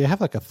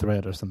have like a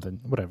thread or something,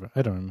 whatever.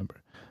 I don't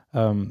remember.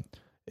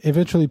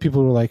 Eventually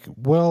people were like,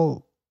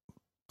 well,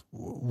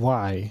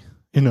 why?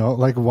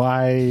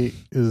 Why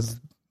is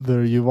the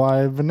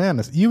UI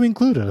bananas? You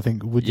included, I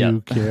think. Would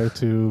you care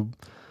to,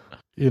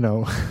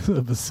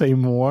 say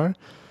more?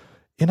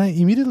 And I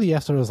immediately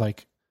after I was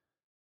like,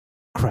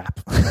 crap.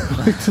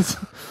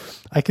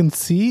 I can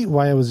see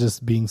why I was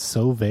just being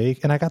so vague.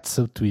 And I got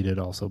subtweeted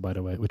also, by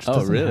the way, which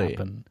doesn't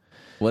happen.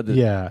 What did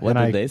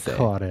they say?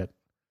 Caught it.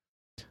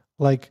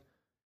 Like,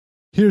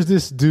 here's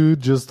this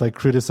dude just like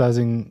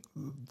criticizing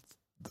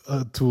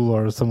a tool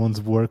or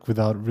someone's work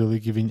without really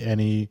giving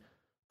any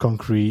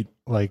concrete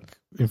like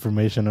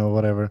information or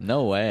whatever.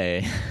 No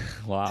way.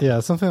 Wow. Yeah,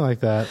 something like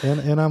that.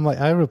 And I'm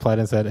like, I replied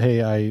and said,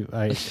 hey,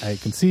 I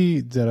can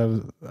see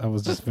that I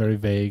was just very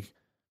vague.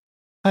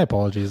 I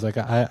apologize. Like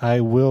I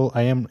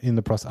am in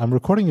the process. I'm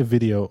recording a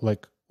video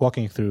like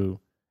walking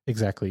through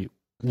exactly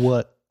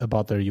what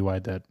about their UI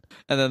that.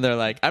 And then they're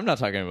like, I'm not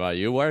talking about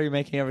you. Why are you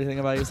making everything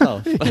about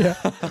yourself? Yeah.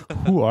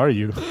 Who are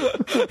you?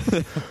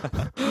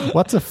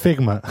 What's a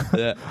Figma?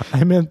 Yeah.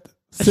 I meant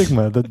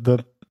Sigma,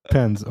 the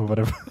pens or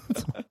whatever.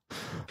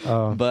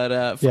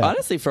 But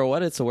honestly, for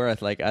what it's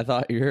worth, like I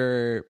thought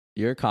your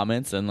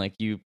comments and like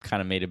you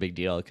kind of made a big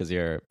deal because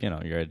you're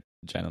a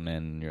gentleman.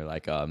 And you're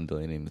like, oh, I'm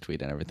deleting the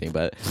tweet and everything.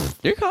 But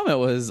your comment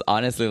was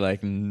honestly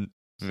like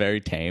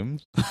very tame.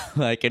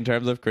 Like in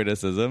terms of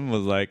criticism,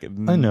 was like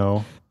I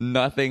know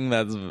nothing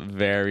that's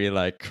very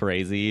like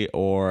crazy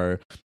or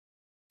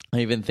I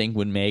even think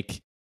would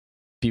make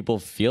people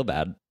feel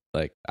bad.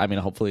 Like, I mean,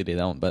 hopefully they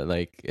don't, but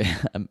like,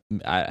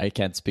 I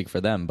can't speak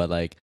for them, but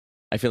like,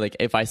 I feel like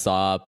if I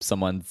saw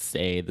someone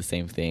say the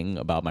same thing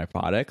about my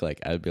product, like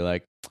I'd be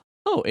like,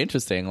 oh,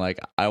 interesting. Like,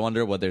 I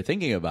wonder what they're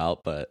thinking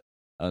about, but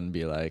I'd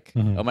be like,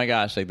 oh my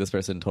gosh, like this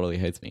person totally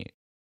hates me.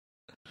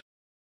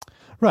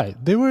 Right.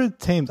 They were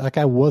tamed. Like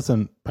I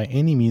wasn't by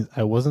any means,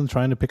 I wasn't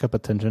trying to pick up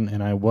attention,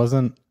 and I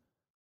wasn't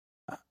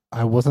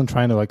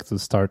trying to like to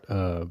start,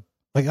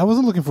 like I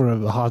wasn't looking for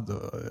a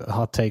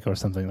hot take or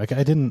something. Like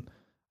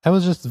I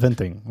was just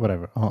venting,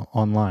 whatever,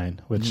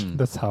 online, which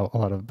that's how a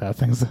lot of bad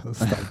things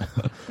start.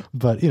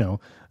 But,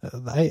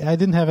 I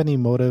didn't have any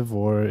motive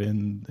or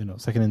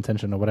second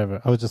intention or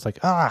whatever. I was just like,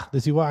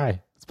 this UI,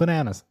 it's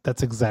bananas.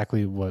 That's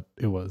exactly what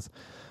it was.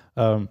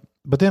 But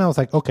then I was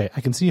like, okay,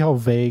 I can see how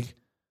vague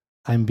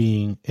I'm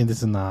being, and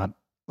this is not,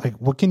 like,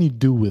 what can you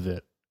do with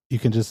it? You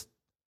can just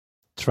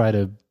try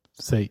to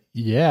say,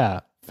 yeah,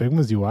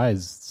 Figma's UI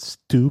is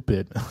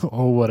stupid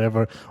or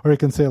whatever. Or you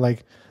can say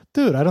like,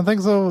 dude, I don't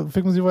think so.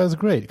 Figma's UI is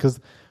great, because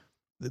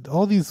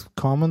all these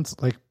comments,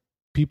 like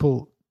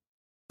people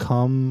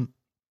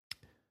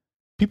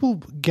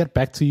get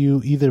back to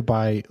you either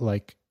by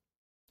like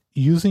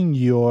using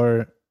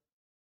your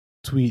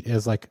tweet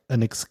as like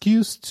an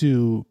excuse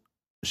to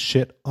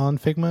shit on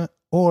Figma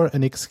or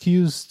an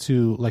excuse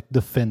to like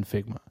defend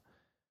Figma.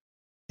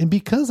 And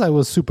because I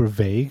was super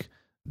vague,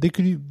 they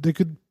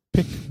could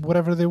pick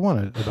whatever they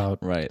wanted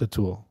about the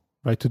tool,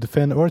 right, to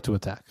defend or to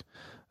attack.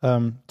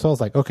 So I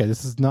was like, okay,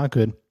 this is not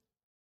good.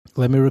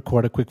 Let me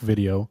record a quick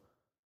video,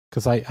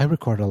 because I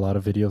record a lot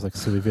of videos, like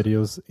silly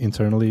videos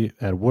internally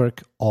at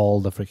work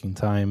all the freaking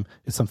time.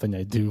 It's something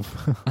I do.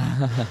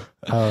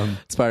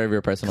 It's part of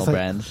your personal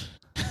brand.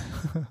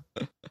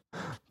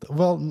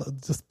 Well,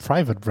 just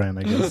private brand,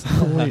 I guess.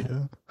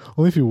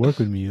 only if you work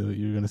with me,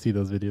 you're going to see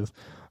those videos.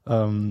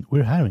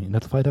 We're hiring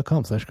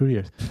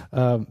netlify.com/careers.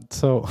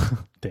 So,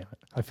 damn it,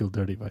 I feel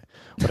dirty by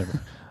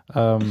whatever.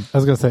 I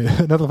was going to say,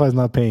 Netlify is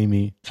not paying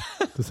me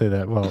to say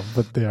that. Well,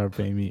 but they are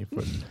paying me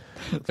for.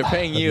 They're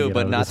paying you,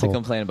 but not to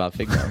complain about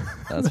Figma.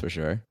 That's for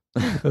sure.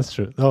 That's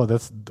true. Oh,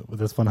 that's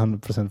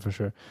 100% for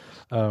sure.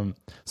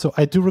 So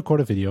I do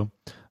record a video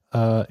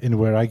in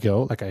where I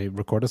go, like I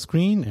record a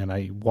screen and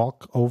I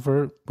walk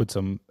over with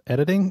some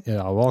editing. And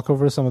I'll walk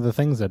over some of the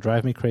things that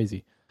drive me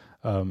crazy.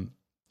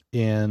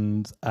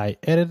 And I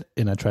edit,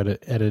 and I try to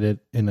edit it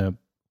in a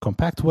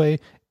compact way.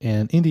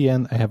 And in the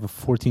end, I have a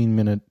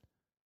 14-minute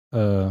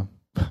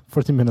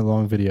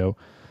long video.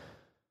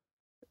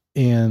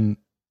 And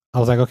I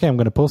was like, okay, I'm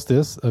going to post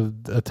this,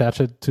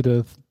 attach it to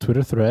the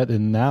Twitter thread,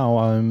 and now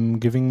I'm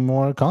giving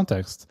more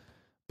context.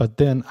 But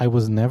then I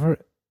was never,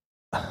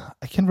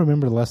 I can't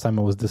remember the last time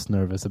I was this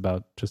nervous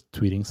about just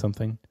tweeting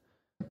something.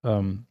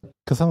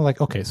 Because I'm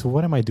like, okay, so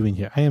what am I doing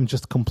here? I am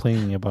just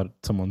complaining about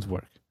someone's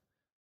work.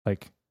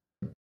 Like,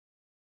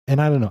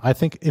 and I don't know. I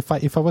think if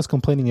I was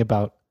complaining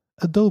about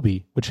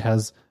Adobe, which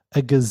has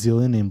a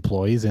gazillion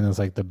employees and is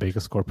like the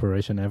biggest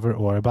corporation ever,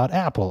 or about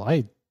Apple,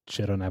 I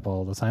shit on Apple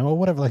all the time, or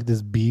whatever, like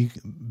these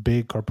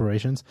big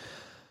corporations,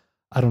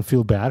 I don't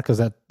feel bad, because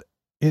that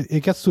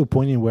it gets to a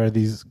point in where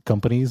these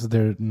companies,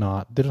 they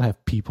don't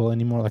have people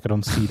anymore. Like I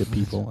don't see the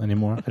people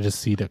anymore. I just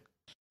see the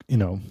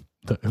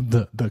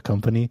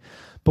company.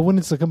 But when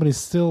it's a company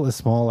still as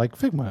small like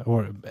Figma,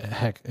 or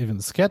heck, even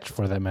Sketch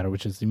for that matter,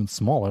 which is even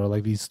smaller,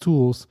 like these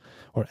tools,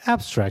 or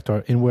Abstract, or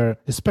in where,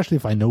 especially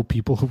if I know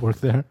people who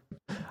work there,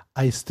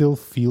 I still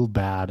feel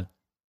bad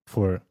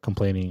for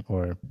complaining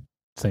or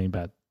saying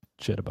bad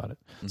shit about it.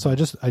 Mm-hmm. So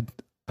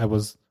I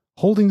was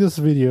holding this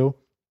video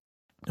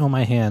on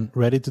my hand,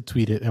 ready to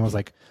tweet it, and was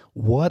like,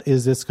 what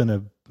is this going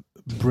to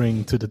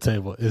bring to the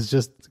table? It's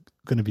just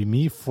going to be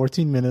me for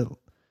 14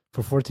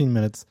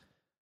 minutes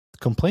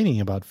complaining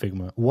about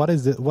Figma.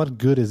 What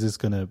good is this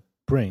going to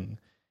bring?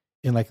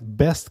 In like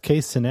best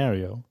case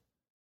scenario,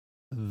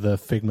 the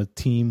Figma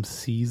team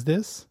sees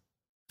this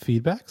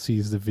feedback,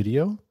 sees the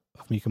video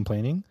of me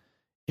complaining,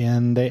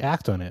 and they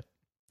act on it.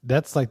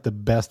 That's like the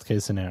best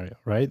case scenario,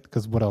 right?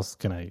 Because what else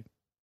can be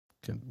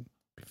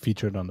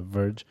featured on The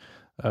Verge?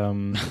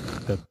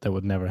 That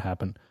would never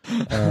happen.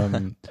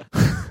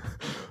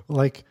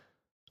 Like,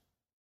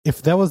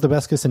 if that was the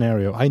best case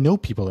scenario, I know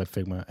people at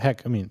Figma.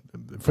 Heck, I mean,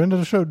 friend of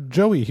the show,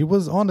 Joey, he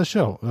was on the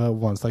show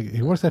once. Like,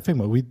 he works at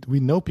Figma. We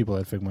know people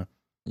at Figma.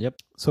 Yep.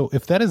 So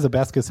if that is the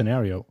best case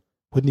scenario,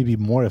 wouldn't it be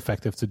more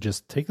effective to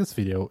just take this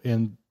video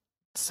and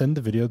send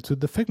the video to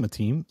the Figma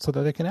team so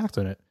that they can act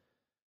on it?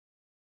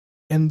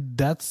 And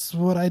that's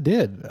what I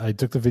did. I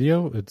took the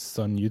video. It's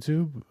on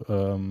YouTube,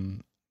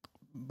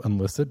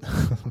 unlisted,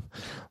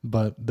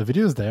 but the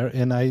video is there,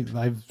 and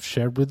I've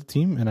shared with the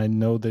team, and I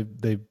know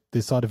they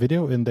saw the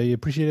video and they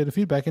appreciated the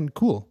feedback, and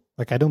cool.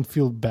 Like, I don't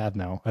feel bad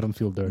now. I don't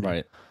feel dirty.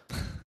 Right.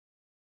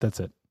 That's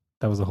it.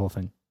 That was the whole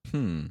thing.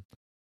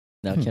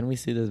 Now, can we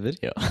see this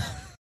video?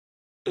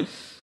 I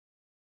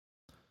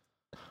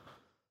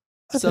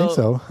think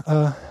so.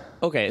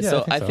 Okay,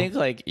 so I think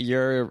like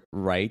you're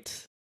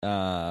right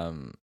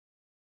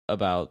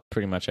about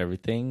pretty much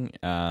everything.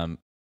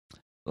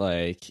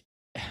 Like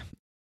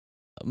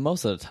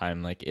most of the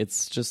time, like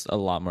it's just a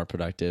lot more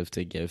productive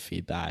to give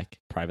feedback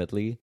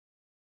privately.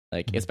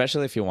 Like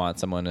especially if you want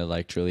someone to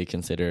like truly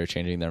consider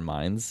changing their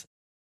minds,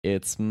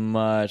 it's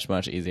much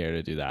easier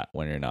to do that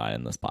when you're not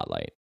in the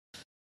spotlight.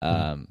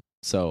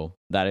 So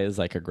that is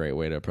like a great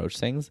way to approach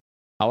things.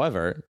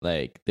 However,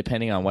 like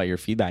depending on what your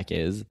feedback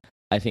is,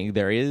 I think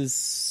there is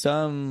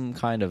some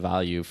kind of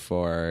value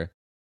for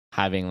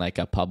having like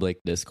a public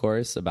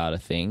discourse about a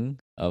thing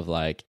of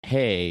like,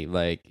 hey,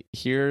 like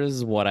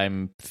here's what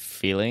I'm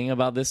feeling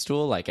about this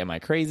tool. Like, am I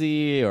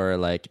crazy? Or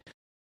like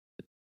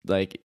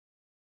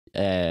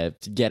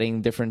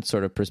getting different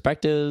sort of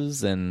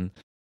perspectives and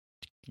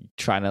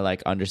trying to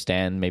like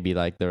understand maybe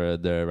like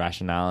the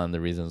rationale and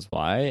the reasons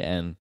why.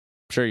 And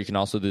sure, you can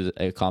also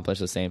accomplish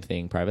the same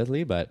thing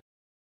privately, but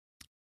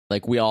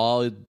like we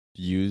all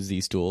use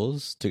these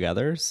tools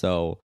together,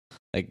 so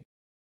like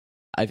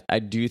I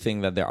do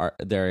think that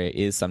there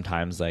is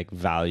sometimes like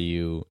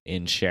value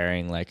in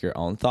sharing like your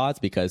own thoughts,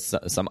 because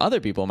some other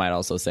people might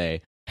also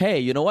say, hey,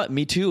 you know what,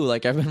 me too,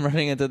 like I've been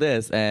running into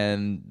this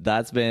and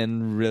that's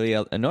been really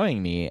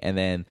annoying me, and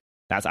then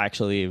that's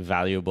actually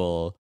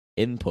valuable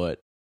input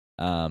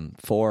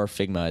for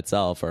Figma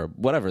itself or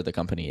whatever the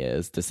company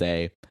is, to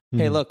say,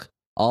 hey, look,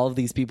 all of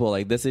these people,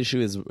 like this issue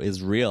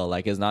is real.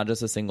 Like it's not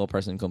just a single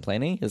person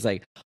complaining. It's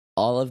like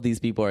all of these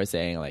people are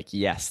saying like,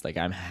 yes, like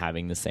I'm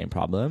having the same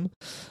problem.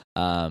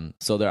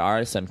 So there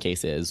are some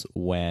cases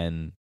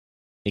when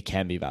it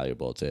can be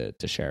valuable to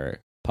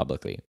share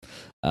publicly.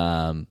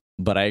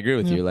 But I agree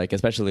with you, like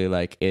especially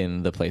like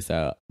in the place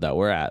that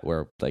we're at,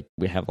 where like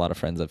we have a lot of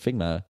friends at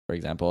Figma, for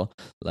example,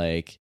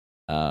 like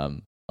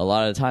a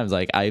lot of the times,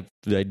 like I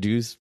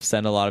do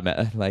send a lot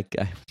of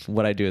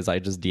what I do is I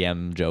just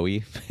DM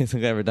Joey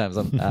basically every time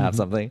I have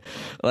something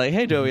like,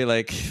 hey Joey,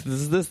 like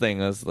this thing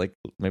that's like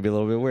maybe a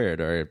little bit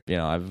weird, or you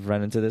know I've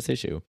run into this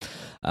issue,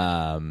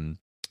 and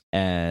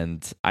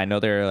I know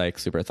they're like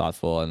super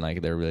thoughtful and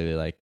like they're really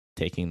like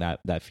taking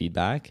that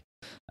feedback,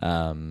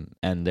 and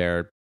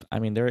they're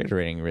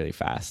iterating really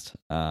fast,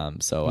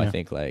 so I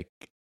think like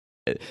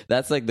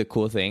that's like the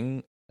cool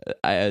thing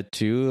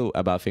too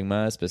about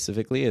Figma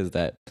specifically, is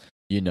that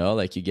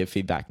like you give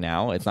feedback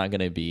now, it's not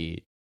going to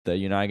be that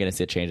you're not going to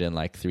see a change in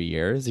like 3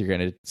 years. You're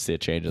going to see a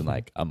change in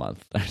like a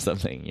month or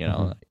something,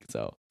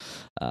 so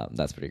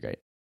that's pretty great.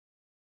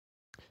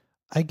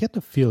 I get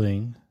the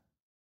feeling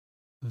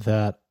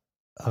that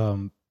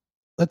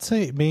let's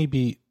say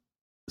maybe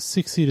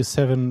 60 to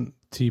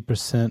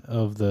 70%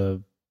 of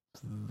the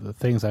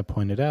things I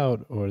pointed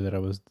out or that I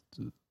was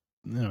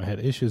had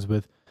issues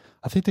with,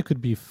 I think they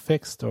could be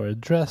fixed or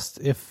addressed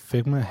if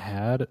Figma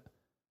had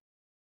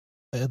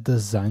a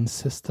design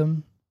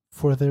system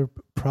for their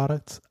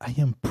products. I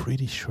am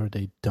pretty sure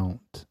they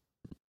don't.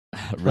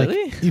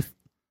 Really? Like,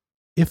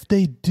 if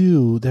they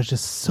do, there's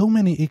just so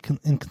many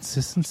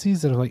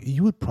inconsistencies that are like,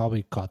 you would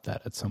probably caught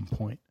that at some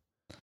point,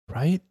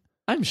 right?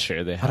 I'm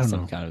sure they have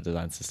some kind of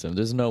design system.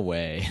 There's no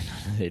way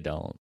they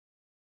don't.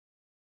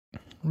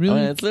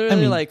 Really? It's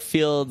literally like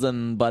fields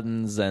and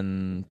buttons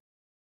and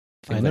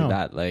things like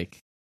that. Like,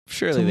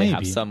 surely they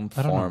have some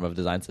form of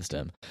design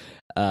system.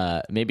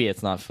 Maybe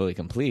it's not fully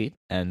complete,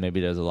 and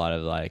maybe there's a lot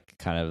of like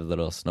kind of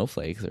little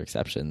snowflakes or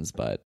exceptions,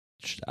 but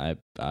I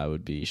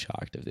would be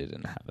shocked if they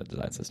didn't have a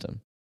design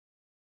system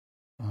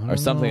or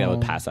something that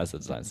would pass as a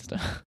design system.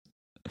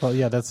 Well,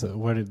 yeah, that's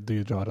where do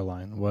you draw the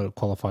line? What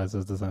qualifies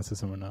as design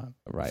system or not?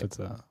 Right. It's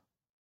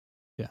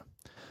yeah.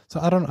 So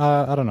I don't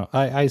know.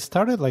 I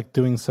started like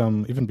doing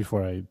some, even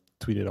before I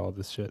tweeted all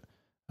this shit.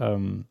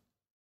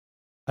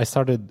 I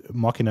started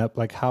mocking up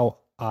like how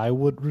I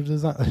would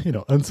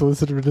redesign,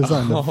 unsolicited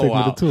redesign the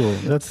Figma tool.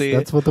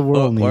 That's what the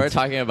world needs. We're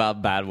talking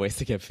about bad ways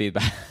to get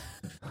feedback.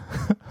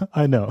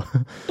 I know,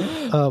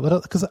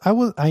 but because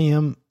I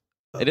am.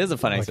 It is a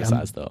fun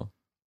exercise, though.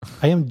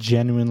 I am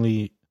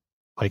genuinely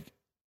like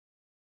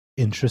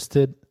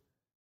interested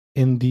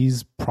in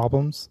these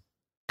problems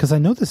because I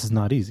know this is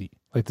not easy.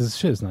 Like this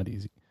shit is not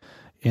easy,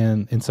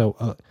 and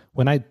so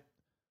when I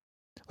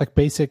like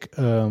basic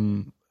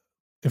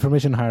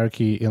information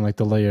hierarchy in like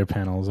the layer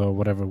panels or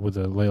whatever with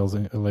the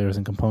layers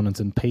and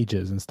components and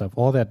pages and stuff,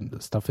 all that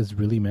stuff is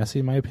really messy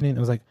in my opinion. I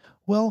was like,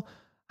 well,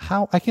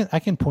 how I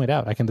can point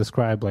out, I can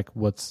describe like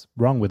what's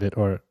wrong with it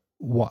or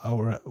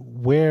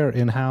where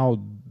and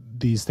how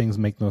these things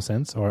make no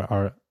sense or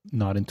are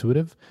not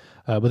intuitive.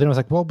 But then I was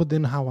like, well, but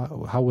then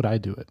how would I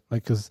do it?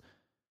 Like, because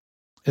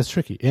it's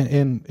tricky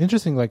and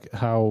interesting, like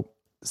how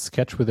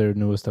Sketch with their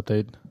newest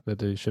update that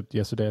they shipped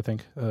yesterday, I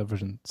think,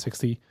 version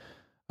 60.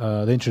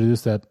 They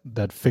introduced that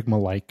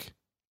Figma-like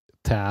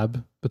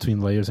tab between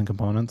layers and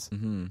components.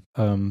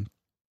 Mm-hmm.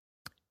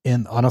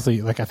 And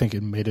honestly, like I think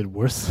it made it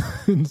worse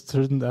in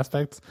certain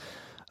aspects.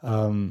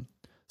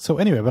 So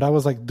anyway, but I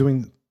was like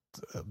doing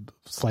a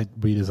slight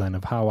redesign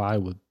of how I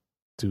would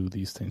do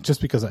these things,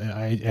 just because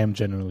I am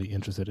genuinely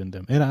interested in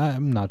them. And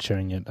I'm not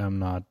sharing it. I'm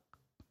not,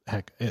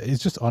 heck,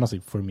 it's just honestly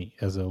for me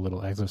as a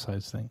little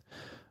exercise thing.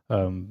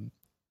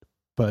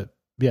 But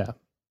yeah.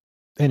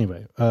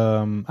 Anyway,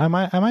 I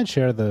might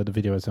share the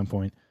video at some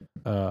point.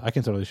 I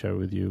can totally share it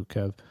with you,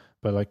 Kev.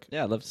 But like,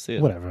 yeah, I'd love to see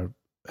it. Whatever.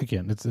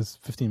 Again, it's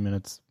 15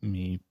 minutes.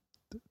 Me,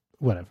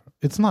 whatever.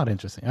 It's not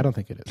interesting. I don't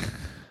think it is.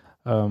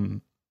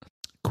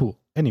 Cool.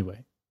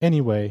 Anyway.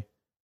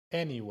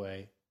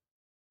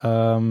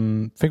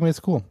 Figma is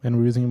cool, and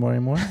we're using it more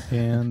and more.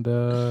 And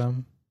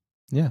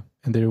yeah,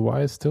 and the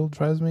UI still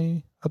drives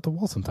me at the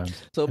wall sometimes.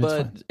 So,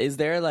 but is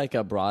there like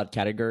a broad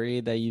category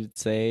that you'd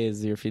say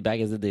is your feedback?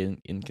 Is it the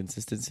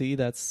inconsistency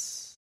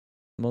that's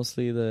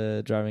mostly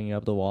the driving you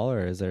up the wall,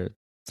 or is there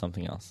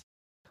something else?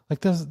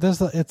 Like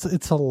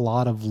it's a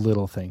lot of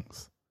little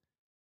things.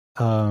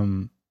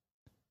 And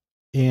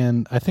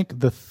I think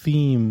the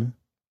theme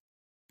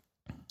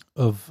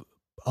of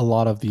a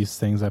lot of these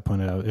things I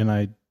pointed out, and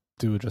I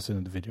do address it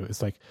in the video,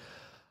 it's like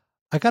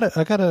I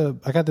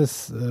got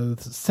this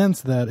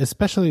sense that,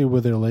 especially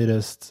with their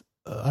latest,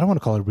 I don't want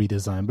to call it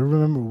redesign, but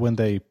remember when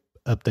they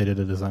updated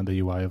the design, the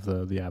UI of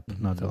the app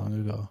not that long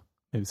ago,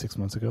 maybe 6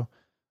 months ago.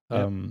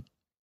 Yep.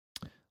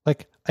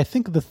 Like I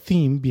think the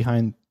theme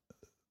behind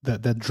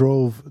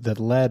that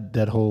led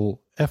that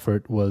whole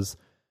effort was,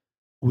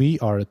 we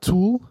are a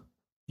tool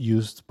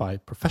used by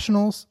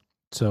professionals,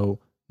 so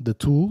the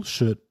tool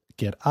should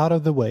get out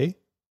of the way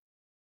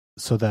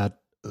so that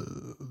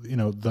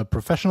the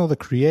professional, the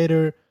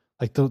creator,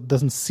 like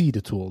doesn't see the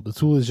tool. The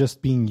tool is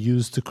just being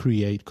used to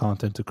create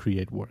content, to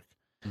create work.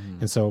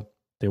 And so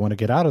they want to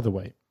get out of the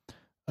way,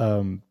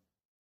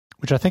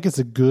 which I think is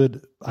a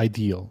good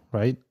ideal,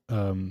 right?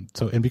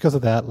 So, and because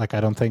of that, like,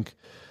 I don't think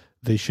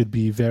they should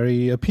be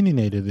very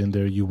opinionated in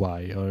their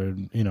UI, or,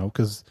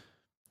 because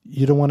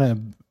you don't want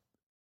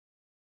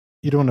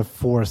to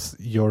force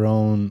your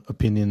own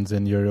opinions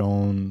and your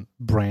own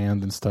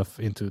brand and stuff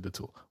into the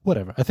tool.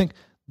 Whatever. I think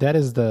that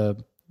is the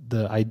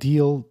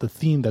ideal, the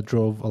theme that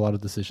drove a lot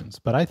of decisions.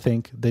 But I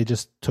think they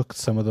just took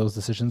some of those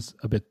decisions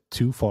a bit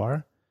too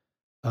far.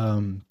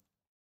 And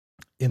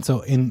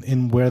so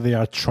in where they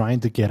are trying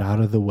to get out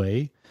of the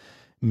way,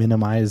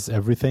 minimize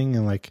everything,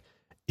 and like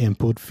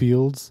input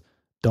fields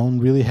don't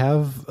really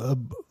have a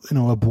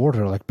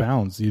border, like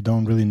bounds. You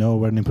don't really know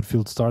where an input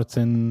field starts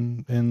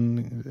and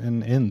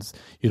ends.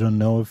 You don't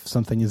know if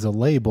something is a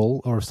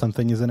label or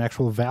something is an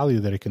actual value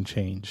that it can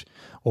change.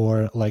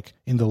 Or like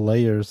in the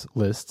layers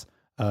list,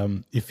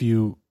 if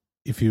you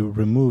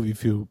remove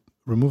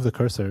the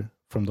cursor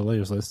from the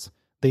layers list,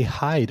 they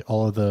hide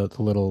all of the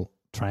little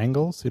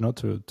triangles,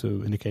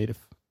 to indicate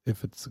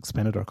if it's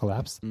expanded or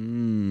collapsed.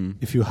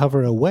 If you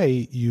hover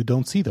away, you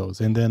don't see those.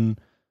 And then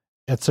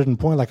at a certain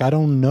point, like, I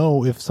don't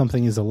know if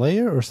something is a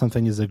layer or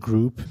something is a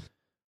group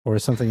or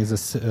something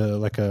is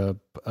like a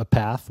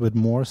path with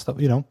more stuff,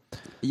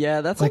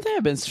 Yeah, that's like, something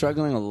I've been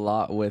struggling a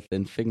lot with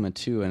in Figma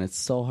too, and it's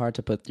so hard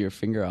to put your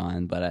finger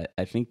on, but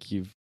I think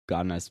you've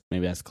gotten us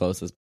maybe as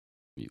close as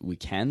we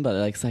can, but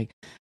like, it's like,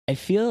 I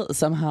feel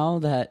somehow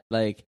that,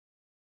 like,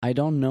 I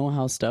don't know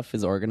how stuff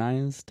is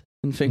organized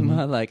in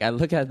Figma. Like, I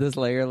look at this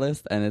layer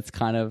list and it's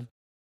kind of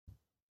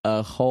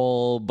a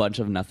whole bunch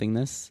of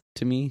nothingness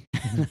to me.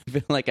 I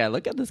feel like I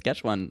look at the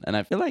sketch one and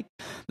I feel like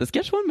the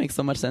sketch one makes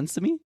so much sense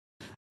to me.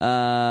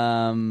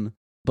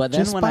 But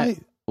then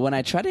when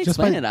I try to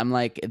explain it, I'm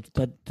like,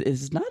 but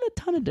it's not a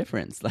ton of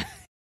difference.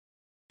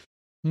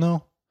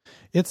 No,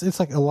 it's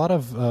like a lot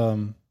of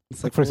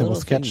it's like, for example,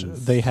 Sketch,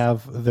 things. They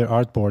have their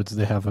artboards.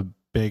 They have a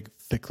big,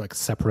 thick, like,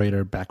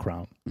 separator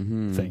background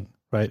thing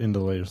right in the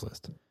layers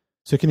list,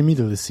 so you can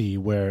immediately see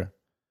where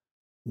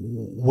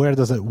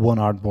does it one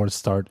artboard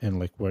start and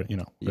like where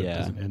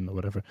does it end or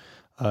whatever.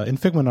 In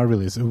Figma, not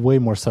really. It's way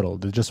more subtle.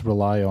 They just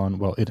rely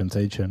on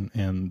indentation,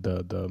 and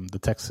the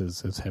text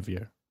is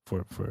heavier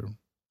for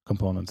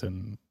components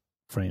and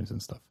frames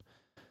and stuff.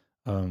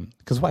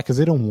 Because why? Because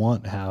they don't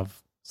want to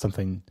have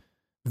something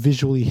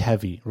visually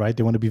heavy, right?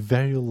 They want to be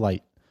very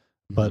light.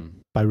 But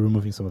by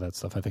removing some of that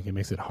stuff, I think it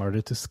makes it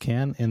harder to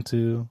scan and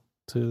to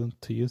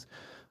use.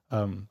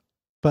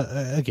 But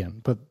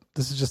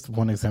this is just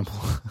one example.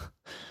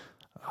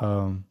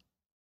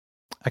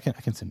 I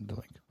can send the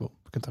link. We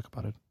can talk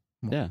about it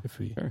more if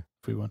we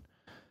want.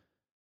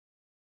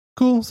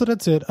 Cool. So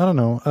that's it. I don't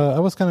know. I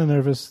was kind of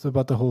nervous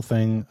about the whole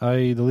thing.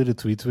 I deleted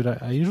tweets,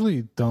 but I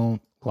usually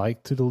don't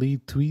like to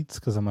delete tweets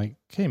because I'm like,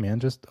 hey man,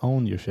 just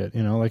own your shit.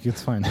 Like,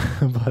 it's fine.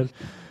 But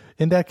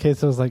in that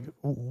case, I was like,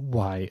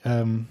 why?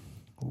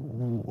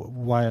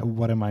 Why?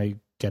 What am I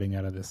getting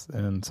out of this?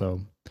 And so,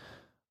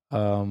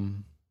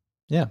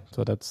 yeah.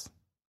 So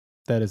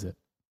that is it.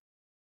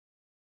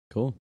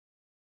 Cool.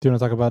 Do you want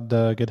to talk about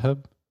the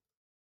GitHub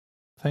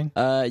thing?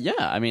 Yeah,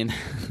 I mean,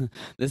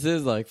 this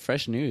is like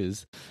fresh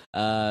news.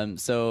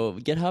 So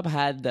GitHub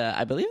had,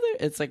 I believe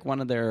it's like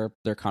one of their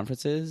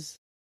conferences,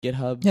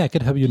 GitHub. Yeah,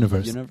 GitHub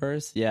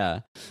Universe. Yeah.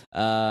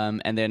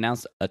 And they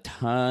announced a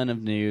ton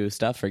of new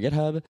stuff for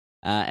GitHub.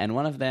 And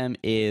one of them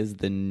is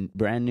the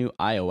brand new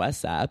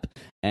iOS app.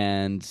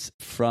 And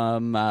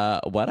from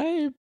what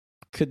I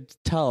could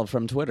tell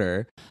from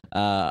Twitter,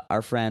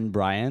 our friend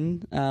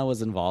Brian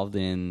was involved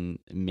in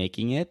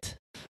making it.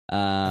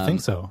 I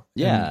think so.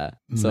 Yeah.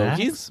 And so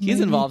Max, he's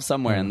involved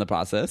somewhere in the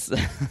process.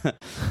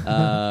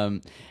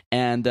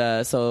 And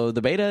so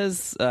the beta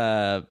is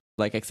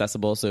like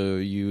accessible. So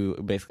you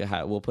basically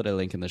we'll put a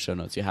link in the show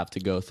notes. You have to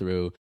go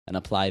through and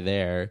apply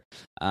there.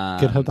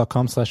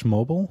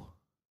 GitHub.com/mobile.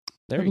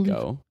 There you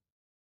go.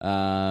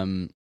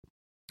 And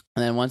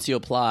then once you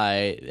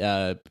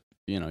apply,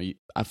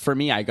 for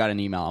me, I got an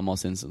email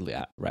almost instantly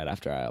right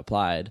after I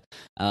applied,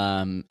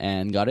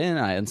 and got in.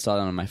 I installed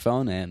it on my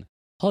phone, and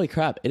holy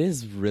crap, it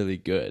is really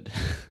good.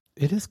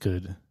 It is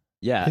good.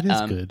 Yeah, it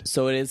is good.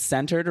 So it is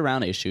centered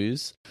around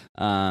issues.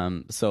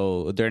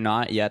 So they're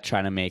not yet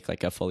trying to make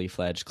like a fully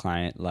fledged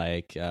client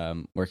like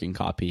Working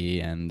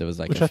Copy, and there was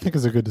like which I think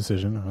is a good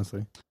decision,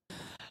 honestly.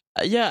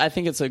 Yeah, I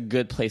think it's a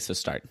good place to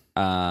start.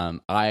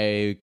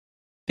 I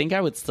think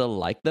I would still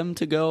like them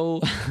to go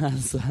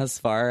as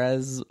far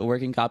as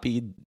Working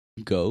Copy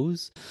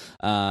goes,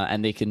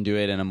 and they can do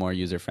it in a more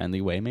user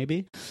friendly way,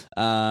 maybe.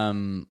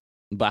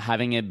 But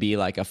having it be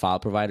like a file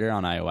provider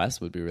on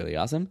iOS would be really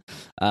awesome.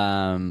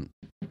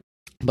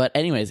 But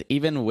anyways,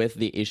 even with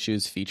the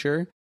issues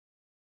feature,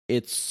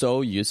 it's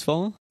so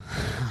useful.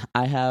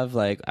 I have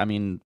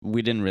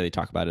we didn't really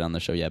talk about it on the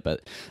show yet,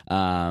 but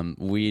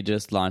we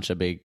just launched a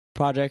big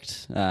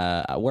project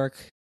at work.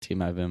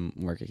 Team I've been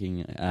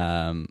working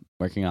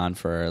on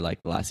for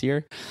like the last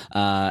year,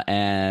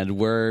 and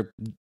we're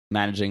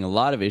managing a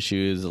lot of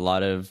issues, a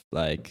lot of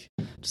like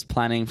just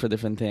planning for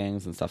different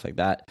things and stuff like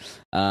that.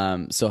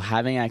 So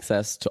having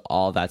access to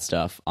all that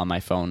stuff on my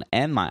phone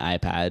and my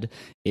iPad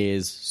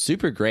is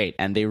super great.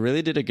 And they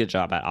really did a good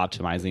job at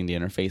optimizing the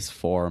interface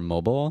for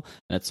mobile,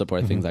 and it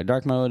supports things like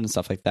dark mode and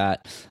stuff like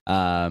that.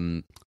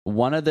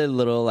 One of the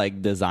little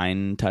like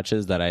design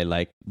touches that I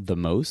like the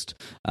most,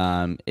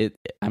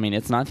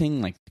 it's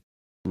nothing like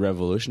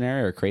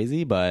revolutionary or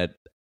crazy, but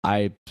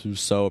I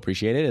so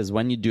appreciate it, is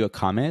when you do a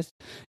comment,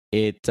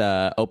 it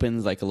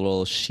opens like a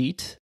little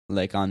sheet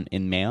like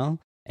in Mail,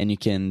 and you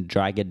can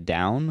drag it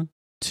down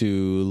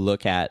to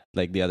look at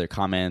like the other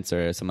comments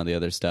or some of the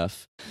other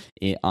stuff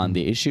on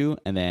the issue,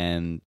 and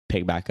then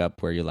pick back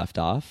up where you left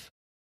off.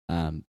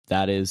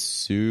 That is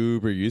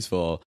super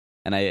useful.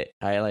 And I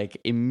like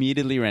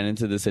immediately ran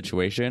into the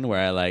situation where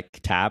I like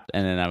tapped,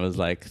 and then I was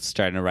like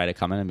starting to write a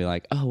comment and be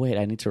like, oh wait,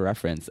 I need to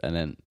reference. And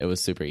then it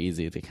was super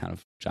easy to kind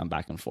of jump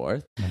back and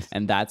forth. Nice.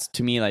 And that's,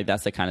 to me, like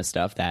that's the kind of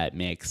stuff that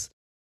makes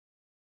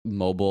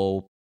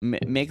mobile,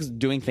 makes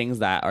doing things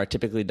that are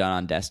typically done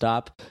on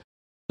desktop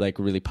like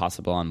really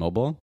possible on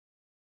mobile.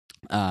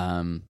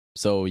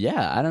 So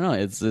yeah, I don't know.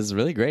 It's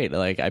really great.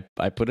 Like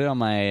I put it on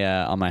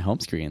my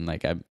home screen.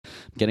 Like I'm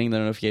getting the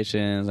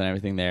notifications and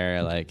everything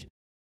there. Like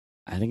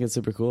I think it's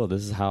super cool.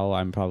 This is how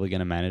I'm probably going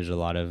to manage a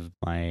lot of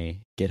my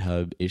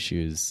GitHub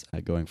issues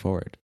going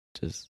forward,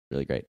 which is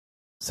really great.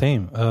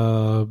 Same.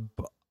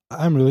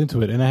 I'm really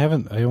into it, and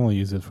I only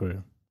use it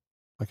for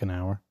like an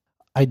hour.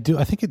 I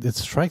think it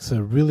strikes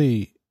a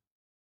really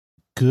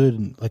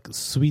good, like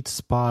sweet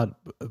spot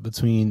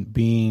between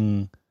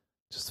being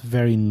just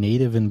very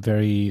native and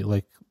very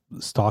like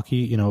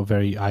stocky,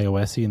 very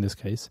iOS-y in this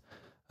case.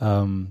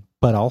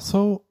 But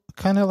also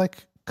kind of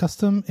like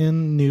custom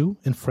and new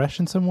and fresh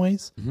in some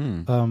ways.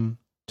 Mm-hmm.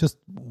 Just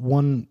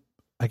one,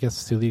 I guess,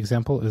 silly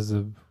example is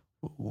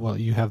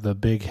you have the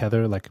big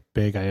header, like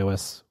big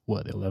iOS,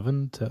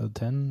 11 to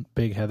 10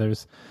 big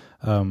headers.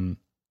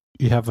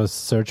 You have a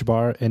search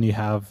bar, and you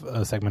have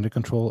a segmented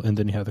control, and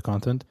then you have the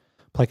content.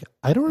 Like,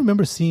 I don't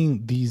remember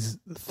seeing these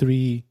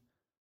three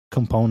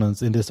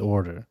components in this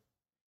order.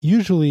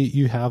 Usually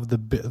you have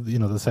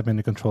the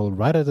segmented control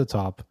right at the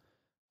top,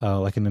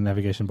 like in the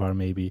navigation bar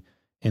maybe,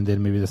 and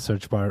then maybe the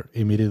search bar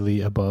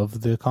immediately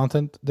above the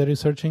content that you're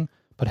searching.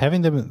 But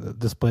having them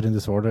displayed in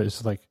this order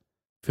is like,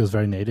 feels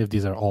very native.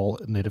 These are all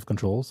native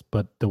controls,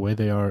 but the way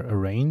they are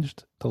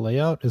arranged, the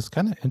layout is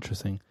kind of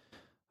interesting.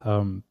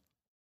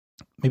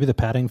 Maybe the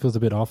padding feels a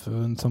bit off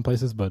in some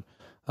places, but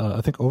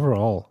I think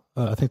overall,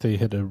 I think they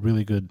hit a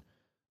really good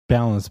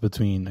balance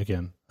between,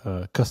 again,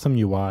 custom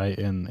UI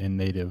and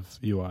native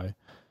UI,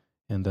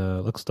 and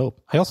looks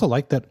dope. I also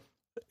like that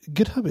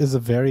GitHub is a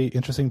very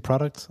interesting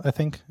product, I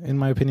think, in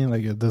my opinion,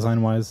 like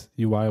design-wise,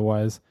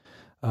 UI-wise.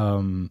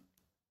 You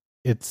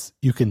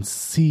can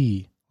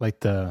see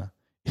like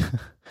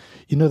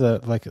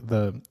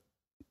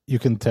you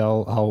can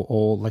tell how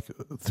old, like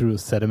through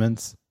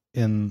sediments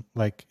in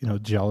like,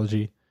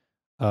 geology,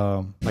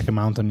 like a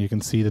mountain, you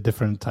can see the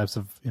different types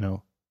of,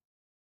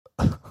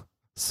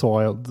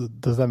 soil.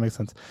 Does that make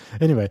sense?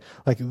 Anyway,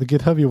 like the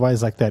GitHub UI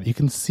is like that. You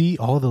can see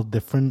all the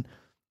different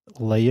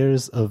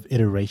layers of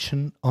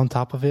iteration on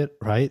top of it,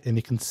 right? And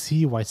you can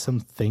see why some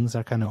things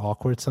are kind of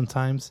awkward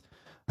sometimes.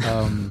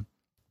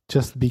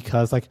 Just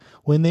because, like,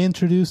 when they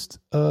introduced,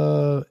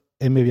 and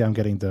maybe I'm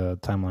getting the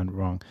timeline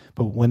wrong,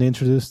 but when they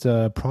introduced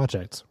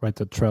projects, right,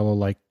 the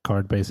Trello-like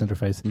card-based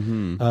interface,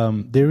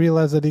 they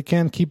realized that they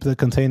can't keep the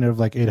container of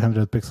like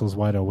 800 pixels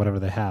wide or whatever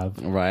they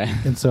have. Right.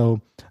 And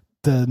so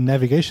the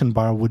navigation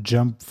bar would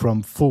jump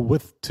from full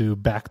width to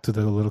back to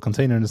the little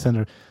container in the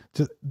center.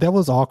 That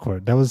was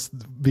awkward. That was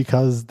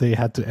because they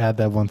had to add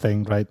that one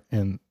thing, right?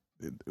 And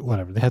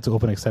whatever, they had to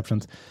open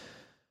exceptions.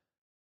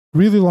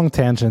 Really long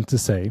tangent to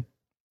say,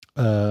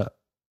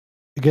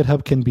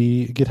 GitHub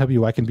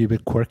UI can be a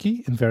bit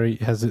quirky and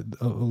has a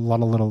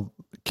lot of little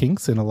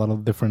kinks in a lot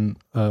of different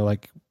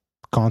like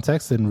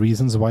contexts and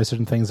reasons why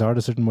certain things are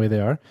the certain way they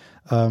are.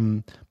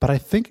 But I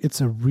think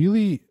it's a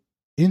really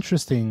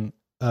interesting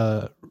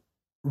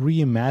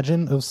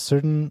reimagine of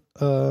certain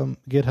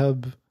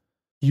GitHub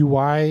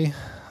UI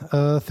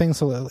things.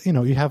 So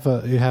you have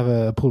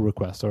a pull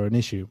request or an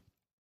issue,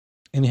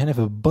 and you have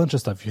a bunch of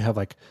stuff. You have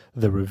like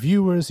the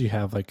reviewers, you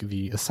have like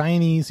the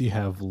assignees, you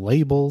have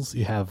labels,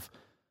 you have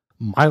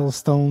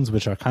milestones,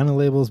 which are kind of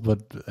labels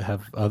but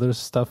have other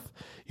stuff.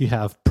 You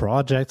have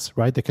projects,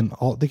 right? They can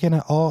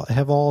all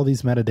have all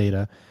these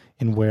metadata.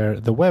 In where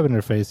the web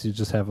interface, you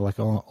just have like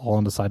all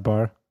on the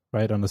sidebar,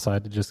 right? On the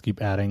side, to just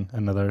keep adding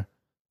another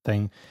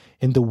thing.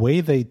 And the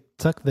way they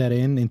tuck that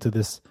into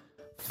this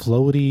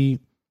floaty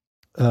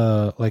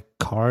like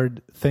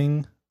card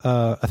thing,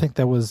 I think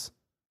that was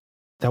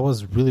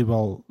really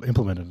well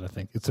implemented. I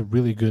think it's a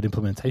really good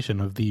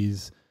implementation of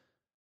these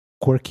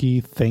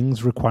quirky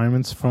things,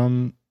 requirements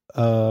from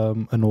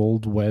an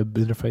old web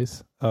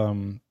interface.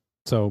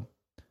 So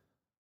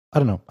I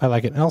don't know. I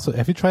like it. And also,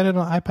 have you tried it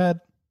on iPad?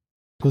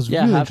 It was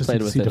really interesting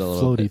to see the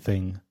floaty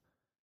thing.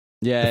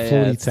 Yeah, the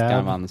floaty it's tab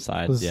kind of on the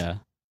side. That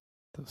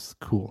was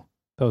cool.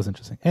 That was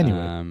interesting.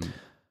 Anyway,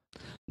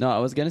 no, I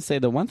was gonna say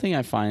the one thing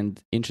I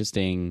find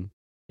interesting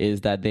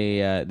is that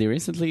they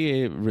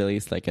recently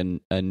released like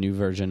a new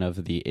version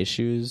of the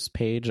issues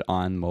page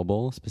on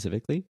mobile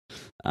specifically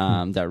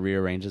that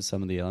rearranges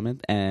some of the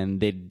elements, and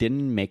they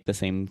didn't make the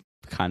same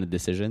kind of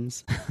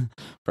decisions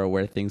for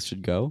where things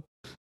should go.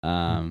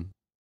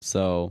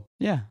 So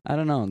yeah, I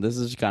don't know. This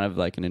is kind of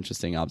like an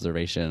interesting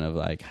observation of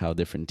like how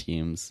different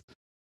teams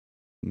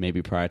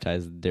maybe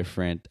prioritize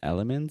different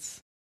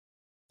elements.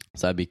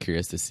 So I'd be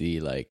curious to see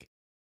like,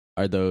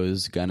 are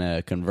those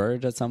gonna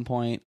converge at some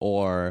point,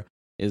 or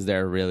is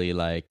there really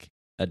like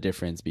a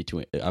difference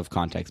of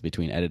context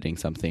between editing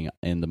something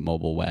in the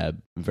mobile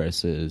web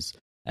versus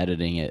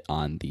editing it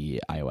on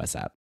the iOS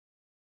app?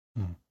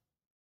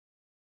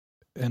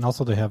 And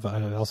also they have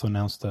also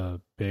announced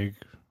a big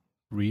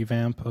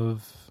revamp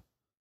of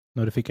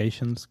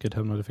notifications,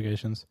 GitHub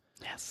notifications.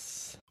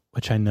 Yes.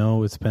 Which I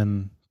know it's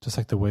been just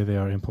like the way they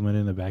are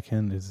implemented in the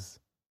backend is.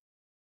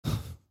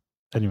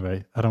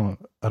 Anyway, I don't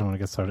want to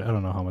get started. I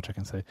don't know how much I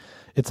can say.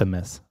 It's a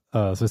mess.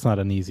 So it's not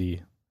an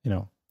easy,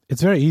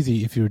 it's very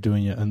easy if you're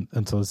doing it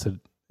until it's a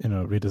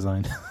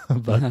redesign.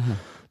 But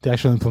the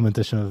actual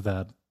implementation of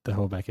that, the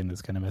whole backend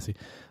is kind of messy.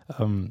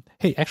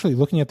 Hey, actually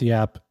looking at the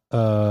app,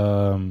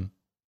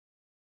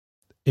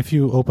 if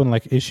you open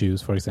like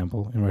issues, for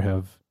example, and you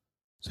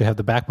have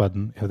the back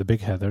button, you have the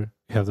big header,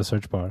 you have the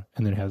search bar,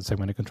 and then you have the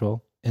segmented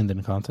control, and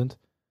then content.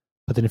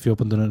 But then if you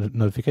open the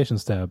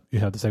notifications tab, you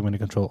have the segmented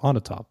control on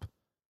the top,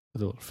 with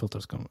the little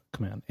filters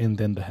command, and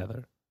then the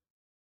header.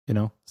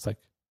 It's like,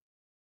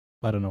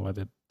 I don't know why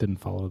they didn't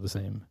follow the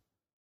same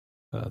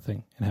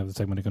thing and have the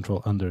segmented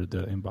control under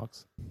the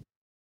inbox.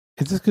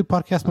 Is this good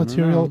podcast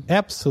material?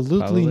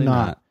 Absolutely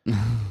not.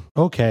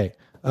 Okay.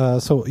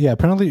 So yeah,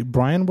 apparently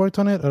Brian worked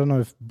on it. I don't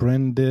know if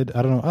Bryn did.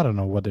 I don't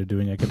know what they're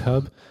doing at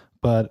GitHub.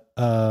 But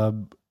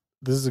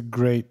this is a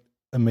great,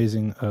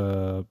 amazing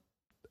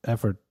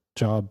effort.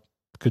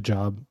 Good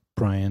job,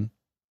 Brian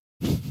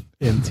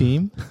and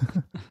team.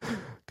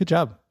 Good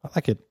job. I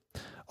like it.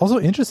 Also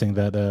interesting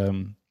that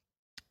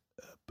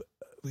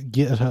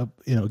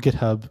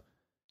GitHub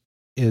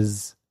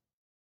is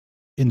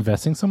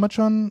investing so much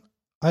on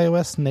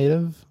iOS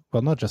native.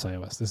 Well, not just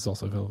iOS. This is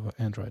also available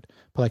for Android,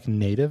 but like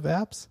native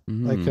apps.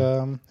 Like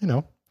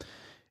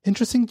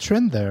interesting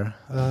trend there.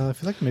 I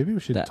feel like maybe we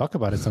should talk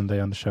about it someday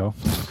on the show.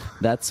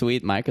 That's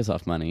sweet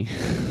Microsoft money.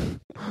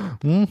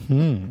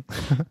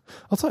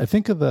 Also, I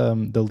think of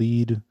the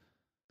lead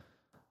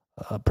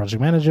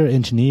project manager,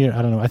 engineer.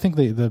 I don't know. I think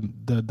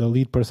the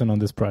lead person on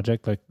this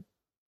project, like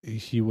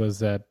he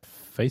was at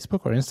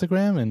Facebook or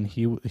Instagram, and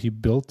he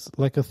built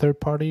like a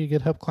third party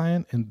GitHub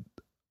client. And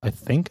I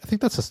think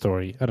that's a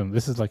story. I don't know.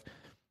 This is like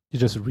you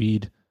just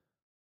read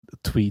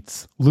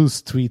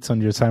loose tweets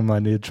on your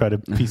timeline to try to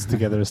piece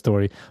together a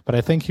story. But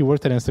I think he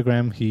worked at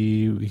Instagram.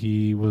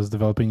 He was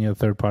developing a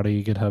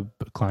third-party GitHub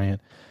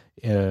client,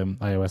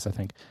 iOS, I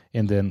think,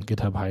 and then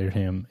GitHub hired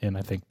him, and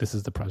I think this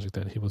is the project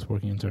that he was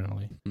working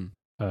internally.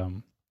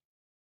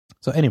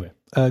 So anyway,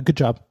 good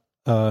job.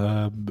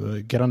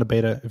 Get on the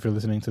beta if you're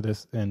listening to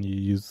this and you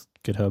use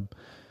GitHub.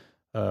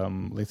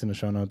 Links in the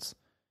show notes.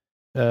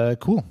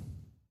 Cool.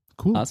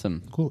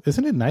 Awesome. Cool.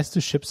 Isn't it nice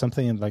to ship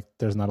something and like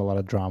there's not a lot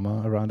of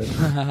drama around it?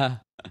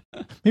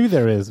 Maybe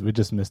there is. We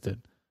just missed it.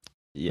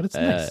 Yeah, but it's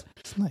nice.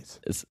 It's nice.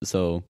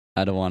 So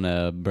I don't want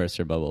to burst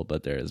your bubble,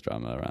 but there is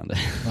drama around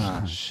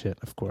it. Shit.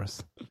 Of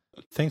course.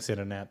 Thanks,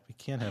 Internet. We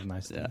can't have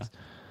nice things.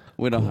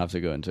 We don't have to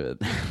go into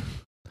it.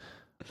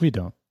 We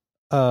don't.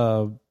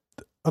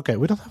 Okay,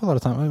 we don't have a lot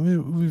of time.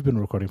 We've been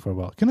recording for a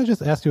while. Can I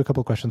just ask you a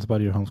couple questions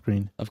about your home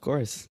screen? Of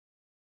course.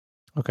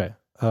 Okay.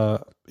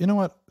 You know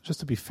what?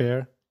 Just to be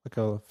fair, like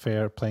a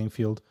fair playing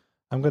field,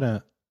 I'm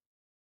gonna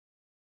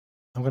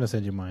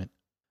send you mine.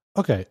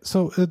 Okay,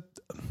 so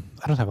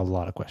I don't have a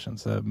lot of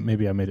questions.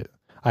 Maybe I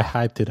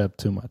hyped it up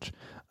too much.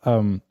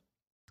 Do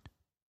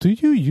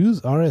you use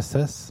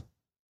RSS?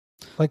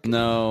 Like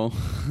no.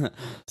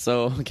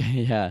 So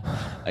okay, yeah.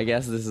 I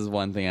guess this is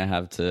one thing I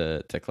have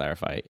to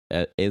clarify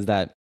is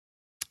that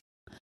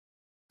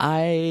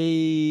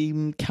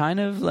I'm kind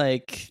of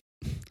like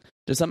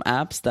there's some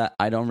apps that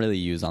I don't really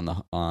use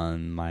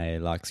on my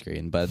lock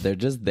screen, but they're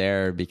just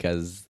there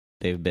because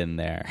they've been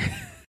there.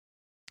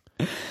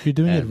 You're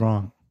doing it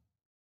wrong.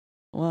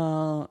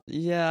 Well,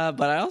 yeah,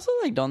 but I also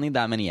like don't need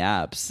that many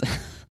apps.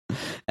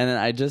 And then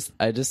I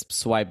just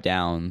swipe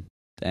down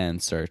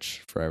and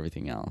search for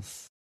everything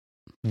else.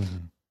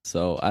 Mm-hmm.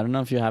 So I don't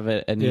know if you have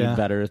any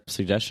better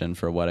suggestion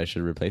for what I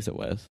should replace it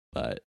with,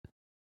 but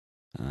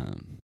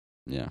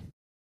yeah.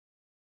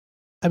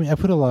 I mean, I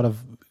put a lot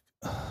of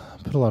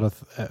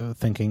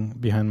thinking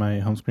behind my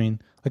home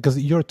screen,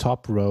 because your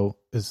top row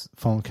is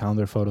phone,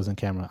 calendar, photos, and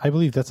camera. I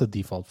believe that's a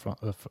default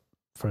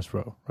first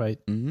row, right?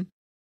 Mm-hmm.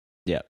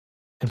 Yeah,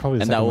 and probably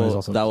the second one is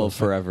also that will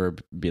forever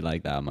be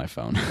like that on my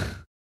phone.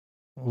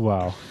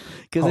 Wow,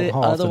 because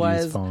how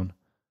otherwise, phone?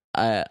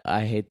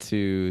 I hate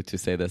to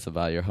say this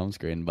about your home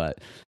screen, but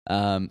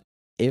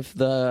if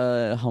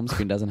the home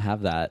screen doesn't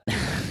have that, it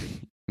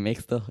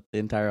makes the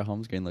entire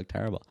home screen look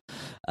terrible.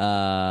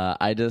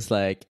 I just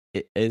like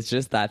it's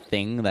just that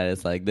thing that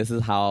is like this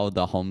is how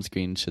the home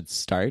screen should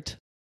start,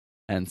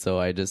 and so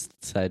I just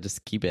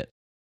keep it.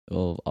 It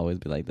will always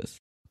be like this.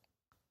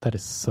 That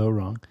is so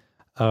wrong.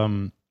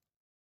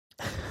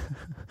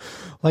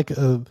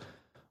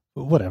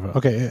 Whatever.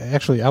 Okay,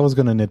 actually, I was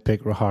gonna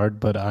nitpick hard,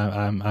 but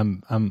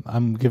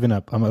I'm giving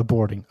up. I'm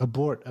abort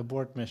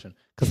mission,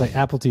 because like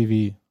Apple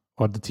TV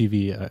or the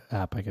TV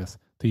app, I guess.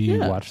 Do you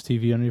watch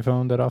TV on your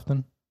phone that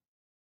often?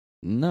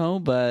 No,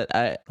 but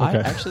I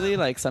actually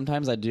like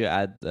sometimes I do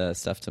add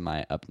stuff to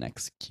my up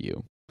next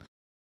queue,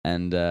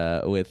 and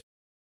with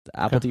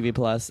Apple TV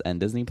Plus and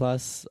Disney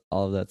Plus,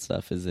 all of that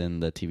stuff is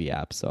in the TV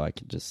app, so I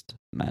can just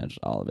manage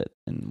all of it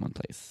in one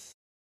place.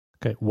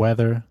 Okay,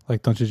 weather.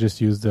 Like, don't you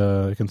just use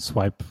you can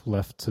swipe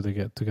left to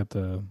get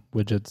the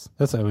widgets?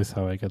 That's always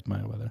how I get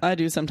my weather. I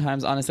do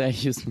sometimes. Honestly, I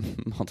use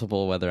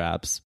multiple weather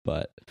apps,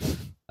 but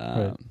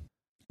right.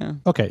 Yeah.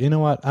 Okay, you know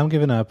what? I'm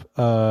giving up.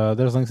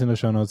 There's links in the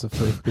show notes if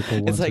people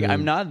want. It's like to...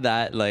 I'm not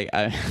that like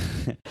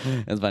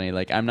it's funny.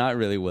 Like I'm not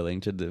really willing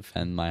to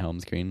defend my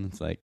home screen.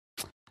 It's like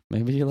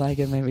maybe you like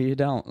it, maybe you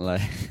don't.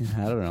 Like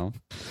I don't know.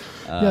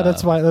 Yeah,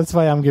 that's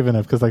why I'm giving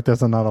up, because like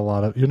there's not a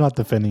lot of you're not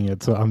defending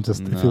it, so I'm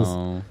just it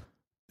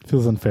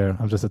feels unfair.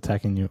 I'm just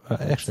attacking you.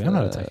 Actually, I'm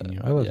not attacking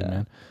you. I love you,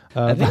 man.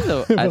 I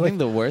think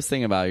the worst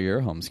thing about your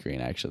home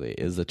screen actually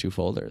is the two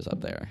folders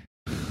up there.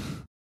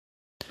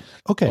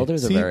 Okay,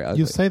 folders are very ugly.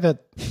 You say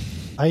that.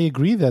 I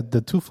agree that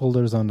the two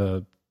folders on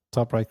the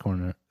top right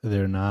corner,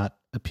 they're not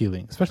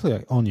appealing, especially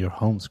like on your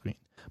home screen.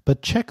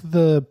 But check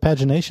the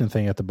pagination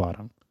thing at the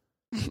bottom.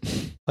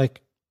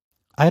 Like,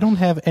 I don't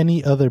have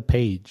any other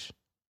page.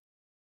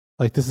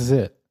 Like, this is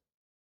it.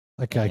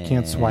 Like, I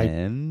can't swipe.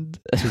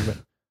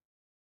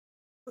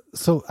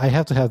 So I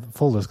have to have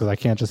folders, because I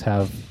can't just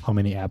have how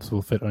many apps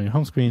will fit on your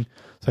home screen.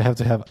 So I have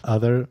to have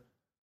other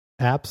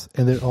apps,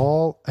 and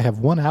I have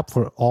one app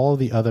for all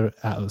the other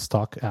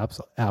stock apps,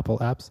 Apple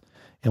apps,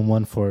 and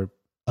one for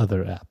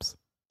other apps.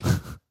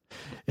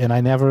 And I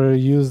never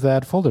use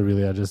that folder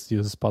really. I just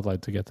use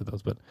Spotlight to get to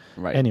those. But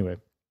right. Anyway,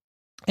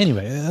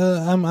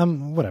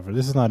 I'm whatever.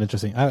 This is not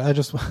interesting. I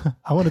just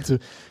I wanted to,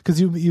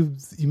 because you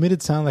made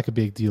it sound like a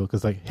big deal,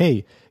 because like,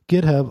 hey,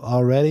 GitHub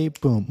already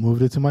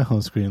moved it to my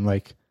home screen.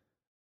 Like,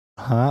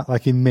 huh?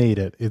 Like, it made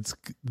it. It's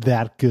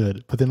that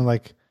good. But then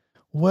like,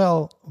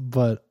 well,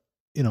 but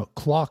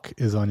clock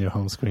is on your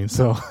home screen,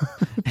 so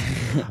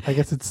I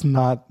guess it's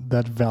not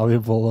that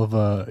valuable of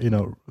a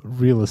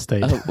real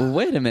estate.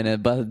 Wait a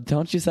minute, but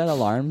don't you set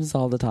alarms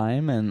all the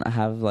time and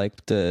have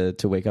like to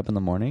wake up in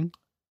the morning?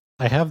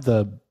 I'm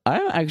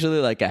actually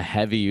like a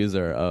heavy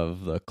user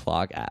of the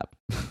clock app.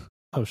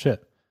 Oh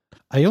shit!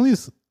 I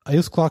use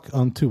clock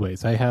on two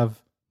ways. I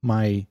have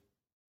my,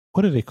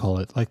 what do they call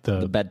it? Like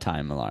the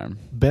bedtime alarm,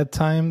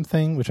 bedtime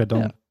thing, which I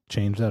don't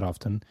change that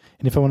often.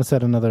 And if I want to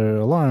set another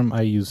alarm,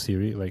 I use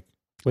Siri, like,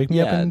 wake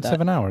me up in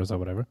 7 hours or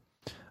whatever.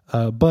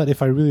 But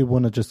if I really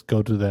want to just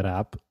go to that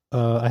app,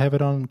 I have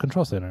it on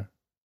Control Center.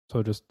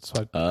 So just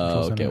swipe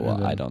Control Center. Okay,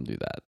 well, I don't do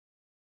that.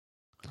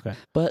 Okay.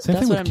 But same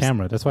thing with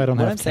camera. That's why I don't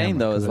have camera. What I'm saying,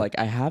 though, is like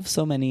I have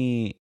so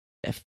many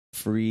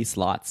free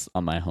slots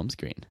on my home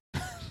screen.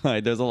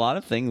 Like, there's a lot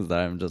of things that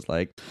I'm just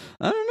like,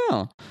 I don't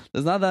know.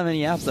 There's not that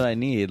many apps that I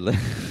need like,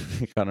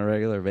 on a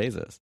regular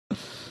basis.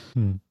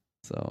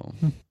 So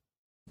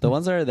the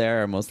ones that are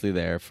there are mostly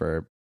there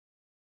for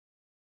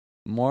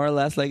more or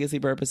less legacy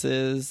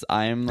purposes.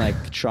 I'm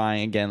like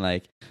trying again,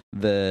 like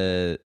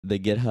the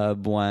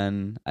GitHub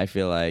one. I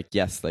feel like,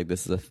 yes, like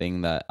this is a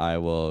thing that I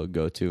will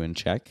go to and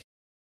check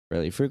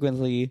really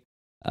frequently.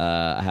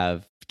 I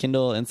have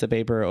Kindle,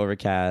 Instapaper,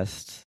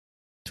 Overcast,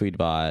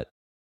 Tweetbot,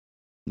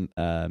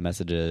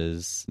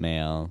 Messages,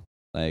 Mail,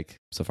 like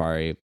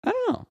Safari. I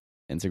don't know,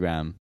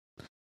 Instagram.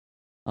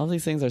 All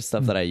these things are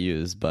stuff that I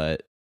use,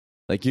 but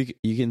like you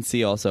can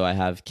see also I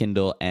have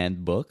Kindle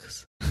and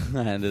books,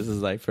 and this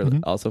is like for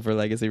also for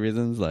legacy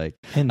reasons. Like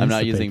I'm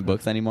not using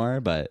books anymore,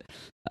 but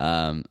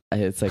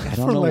it's like I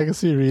don't know, for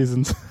legacy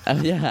reasons.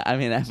 Yeah, I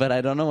mean, but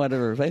I don't know what to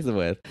replace it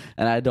with,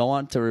 and I don't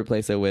want to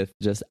replace it with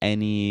just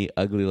any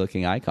ugly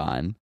looking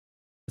icon.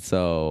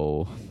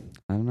 So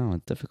I don't know,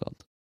 it's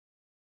difficult.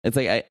 It's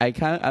like I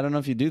don't know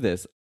if you do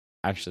this.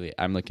 Actually,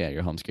 I'm looking at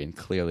your home screen.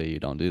 Clearly, you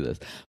don't do this,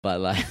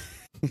 but like.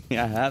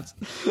 Yeah, I have.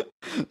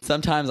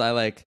 Sometimes I'm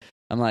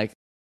like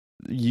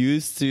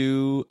used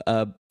to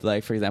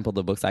like for example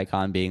the books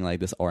icon being like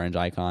this orange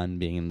icon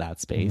being in that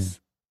space,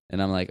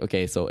 and I'm like,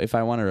 okay, so if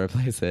I want to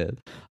replace it,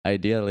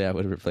 ideally I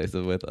would replace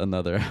it with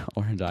another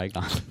orange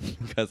icon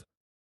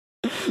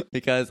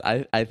because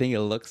I think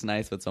it looks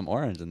nice with some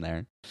orange in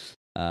there.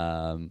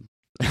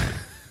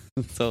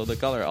 So the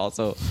color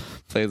also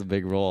plays a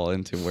big role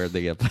into where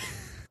they get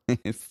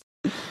placed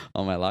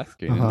on my lock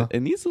screen.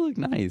 It needs to look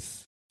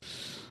nice.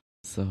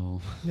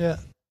 So yeah,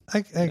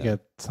 I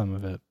get some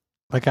of it.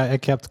 Like I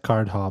kept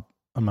Card Hop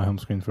on my home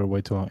screen for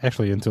way too long.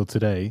 Actually, until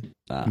today,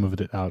 I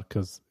moved it out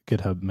because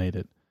GitHub made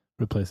it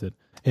replace it,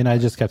 and I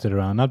just kept it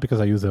around not because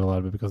I use it a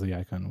lot, but because the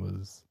icon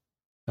was.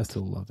 I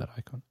still love that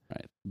icon.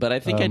 Right, but I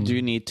think I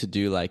do need to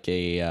do like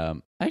a.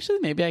 Actually,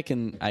 maybe I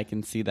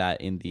can see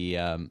that in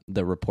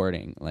the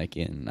reporting, like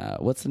in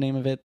what's the name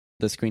of it?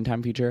 The screen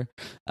time feature.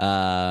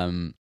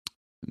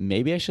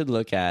 Maybe I should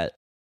look at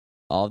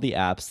all the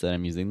apps that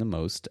I'm using the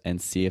most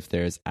and see if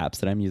there's apps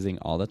that I'm using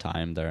all the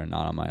time that are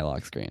not on my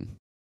lock screen.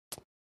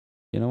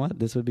 You know what?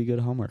 This would be good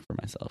homework for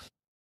myself.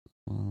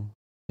 Well,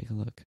 take a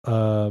look.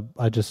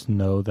 I just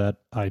know that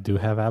I do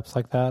have apps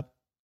like that,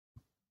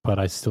 but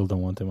I still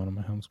don't want them on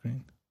my home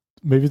screen.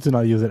 Maybe to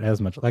not use it as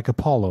much. Like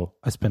Apollo,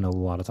 I spend a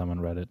lot of time on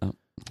Reddit,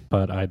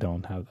 but I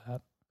don't have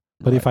that.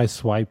 But if I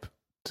swipe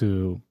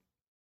to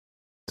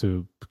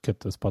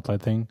get the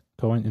Spotlight thing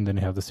going, and then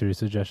you have the series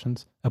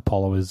suggestions,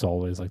 Apollo is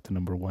always like the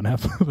number one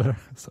app there.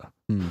 So.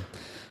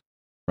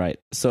 Right.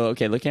 So,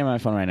 okay, looking at my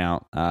phone right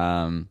now.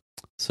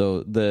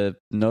 So the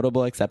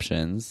notable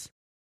exceptions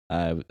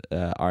are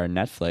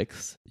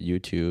Netflix,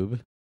 YouTube,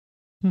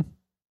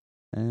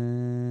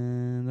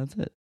 and that's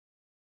it.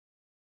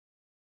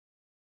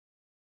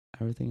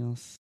 Everything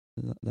else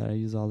that I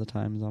use all the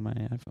time is on my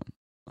iPhone,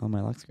 on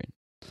my lock screen.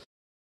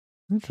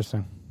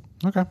 Interesting.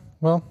 Okay,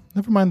 well,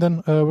 never mind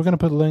then. We're going to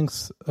put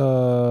links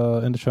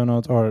in the show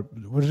notes, or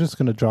we're just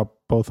going to drop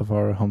both of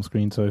our home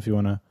screens. So if you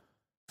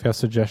have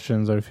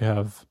suggestions, or if you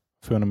want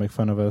to make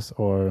fun of us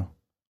or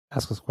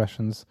ask us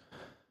questions,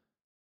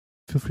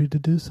 feel free to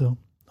do so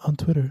on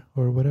Twitter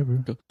or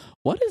whatever.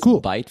 What is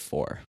Byte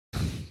for?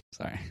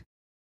 Sorry.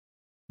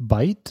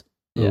 Byte?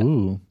 Yeah.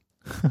 Ooh.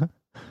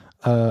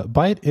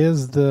 Byte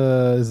is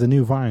the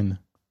new Vine.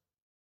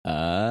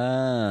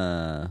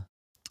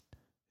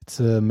 It's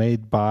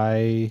made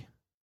by,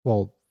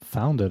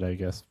 founded, I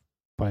guess,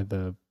 by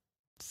the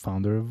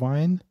founder of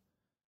Vine.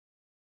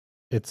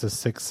 It's a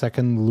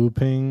 6-second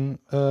looping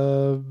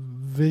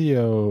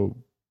video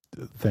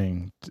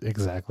thing,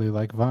 exactly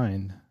like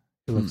Vine.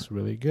 It looks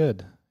really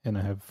good, and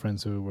I have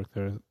friends who work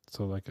there,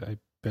 so like I've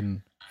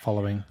been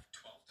following.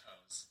 12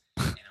 toes,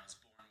 and I was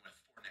born with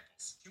 4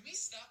 nipples. Can we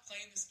stop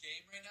playing this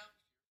game right now?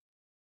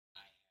 I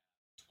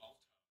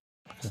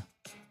have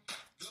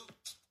 12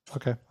 toes.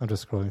 Okay, I'm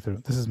just scrolling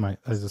through.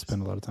 I just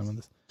spend a lot of time on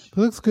this.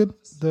 But it looks good.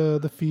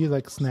 The feed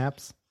like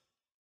snaps.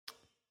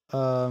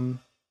 I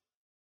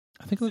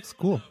think it looks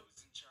cool.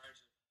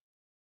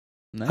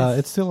 Nice.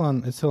 It's still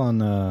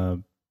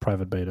on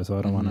private beta, so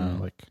I don't want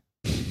to like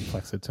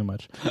flex it too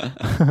much.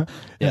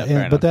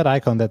 Yeah, but that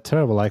icon, that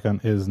terrible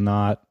icon, is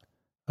not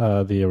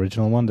the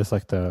original one. That's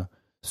like the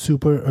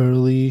super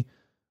early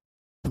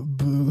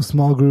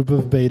small group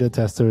of beta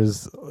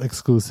testers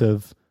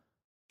exclusive.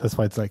 That's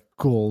why it's like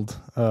gold.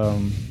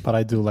 But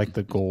I do like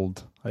the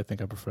gold. I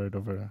think I prefer it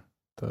over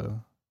the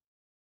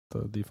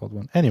default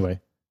one. Anyway,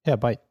 yeah,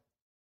 Byte.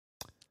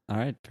 All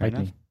right, fair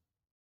enough. Me.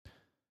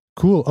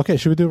 Cool. Okay,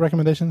 should we do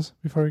recommendations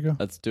before we go?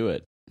 Let's do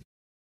it.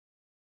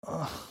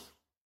 I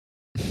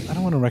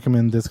don't want to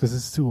recommend this because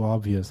it's too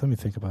obvious. Let me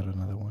think about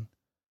another one.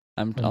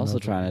 I'm also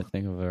trying to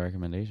think of a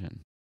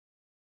recommendation.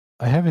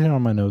 I have it here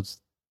on my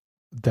notes.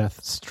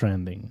 Death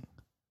Stranding.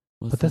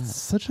 What's that's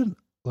such a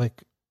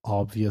like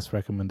obvious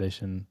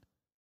recommendation.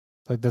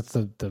 Like that's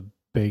the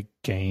big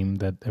game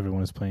that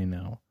everyone is playing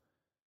now.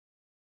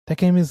 That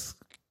game is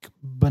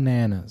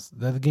bananas.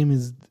 That game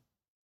is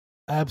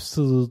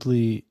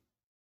absolutely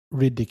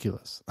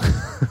ridiculous.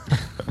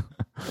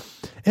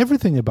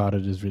 Everything about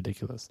it is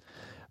ridiculous,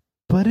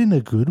 but in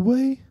a good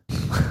way.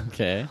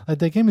 Okay. Like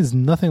that game is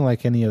nothing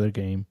like any other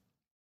game.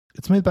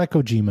 It's made by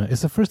Kojima.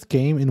 It's the first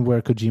game in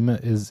where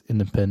Kojima is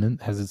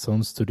independent, has its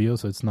own studio,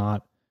 so it's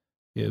not.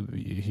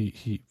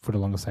 He for the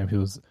longest time he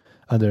was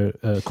under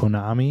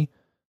Konami.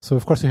 So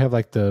of course you have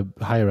like the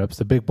higher ups,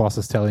 the big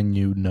bosses telling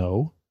you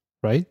no,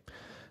 right?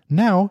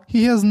 Now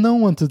he has no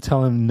one to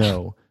tell him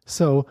no.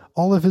 So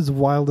all of his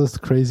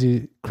wildest,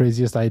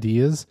 craziest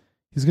ideas,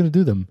 he's going to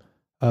do them.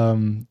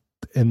 And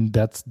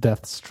that's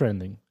Death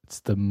Stranding. It's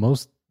the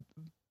most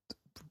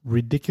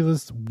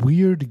ridiculous,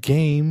 weird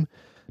game.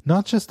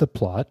 Not just the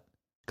plot,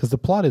 because the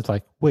plot is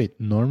like, wait,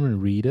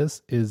 Norman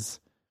Reedus is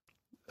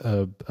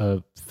a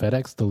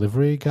FedEx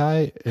delivery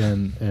guy,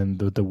 and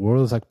the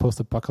world is like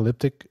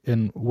post-apocalyptic.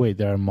 And wait,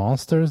 there are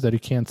monsters that you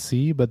can't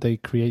see, but they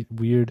create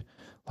weird,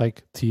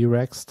 like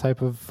T-Rex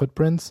type of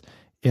footprints.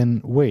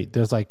 And wait,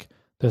 there's like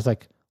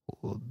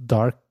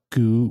dark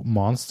goo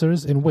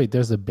monsters. And wait,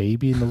 there's a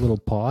baby in a little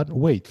pod.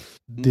 Wait,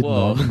 did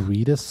Norman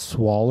Reedus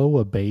swallow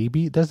a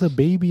baby? There's a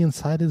baby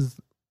inside his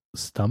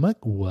stomach.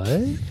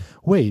 What?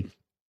 Wait,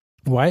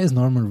 why is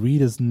Norman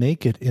Reedus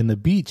naked in the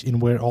beach, in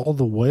where all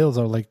the whales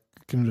are like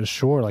in the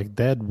shore, like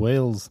dead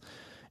whales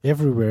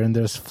everywhere, and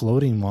there's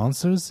floating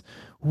monsters?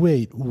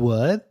 Wait,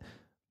 what?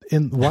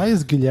 And why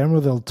is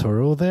Guillermo del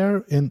Toro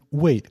there? And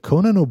wait,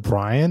 Conan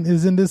O'Brien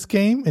is in this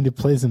game and he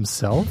plays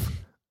himself?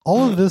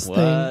 All of this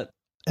thing,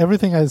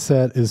 everything I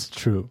said is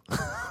true.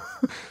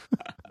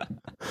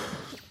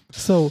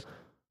 So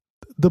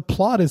the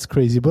plot is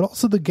crazy, but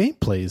also the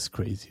gameplay is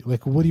crazy.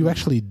 Like what you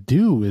actually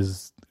do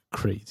is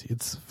crazy.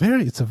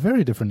 It's a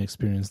very different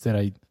experience that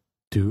I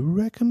do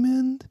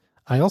recommend.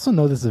 I also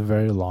know this is a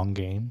very long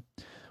game,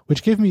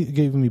 which gave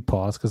me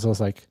pause, because I was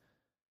like,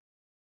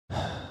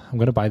 I'm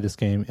going to buy this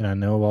game and I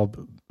know I'll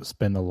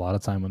spend a lot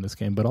of time on this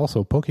game, but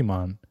also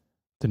Pokemon,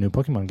 the new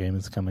Pokemon game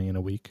is coming in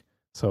a week.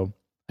 So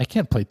I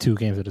can't play two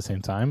games at the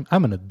same time.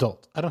 I'm an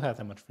adult. I don't have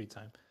that much free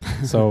time.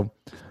 So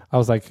I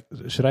was like,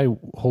 should I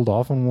hold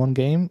off on one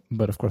game?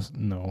 But of course,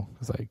 no,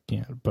 because I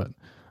can't. But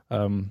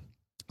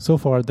so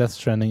far, Death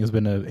Stranding has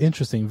been an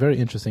interesting, very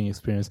interesting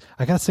experience.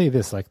 I got to say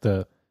this, like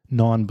the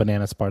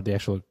non-bananas part, the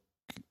actual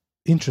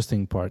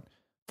interesting part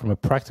from a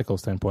practical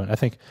standpoint. I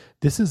think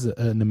this is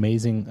an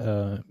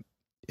amazing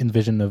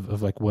envision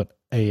of like what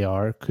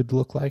AR could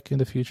look like in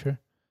the future.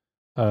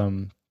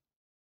 And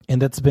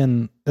that's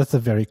a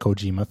very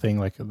Kojima thing.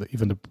 Like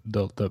even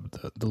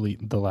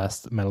the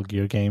last Metal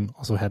Gear game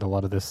also had a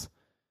lot of this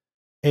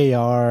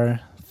AR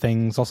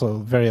things, also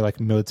very like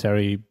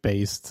military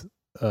based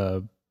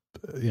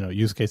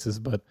use cases.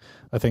 But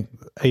I think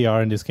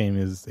AR in this game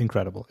is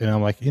incredible. And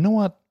I'm like, you know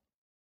what?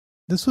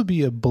 This would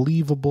be a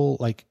believable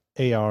like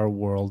AR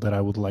world that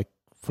I would like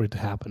for it to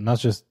happen, not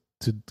just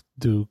to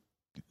do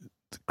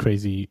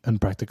crazy,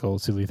 unpractical,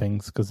 silly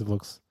things because it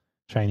looks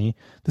shiny.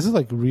 This is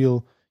like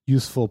real,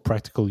 useful,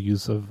 practical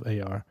use of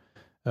AR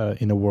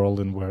in a world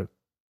in where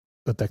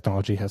the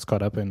technology has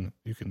caught up and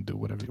you can do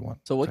whatever you want.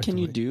 So what can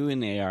you do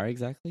in AR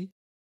exactly?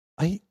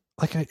 I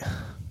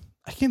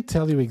can't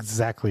tell you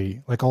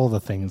exactly like all the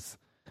things.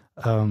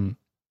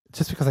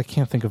 Just because I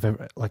can't think of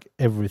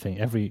everything,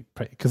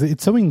 because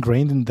it's so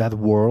ingrained in that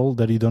world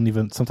that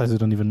sometimes you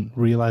don't even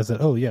realize that,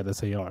 oh yeah,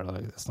 that's AR,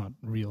 like that's not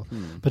real.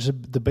 But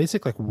the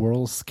basic like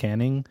world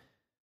scanning,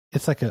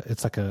 it's like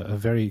a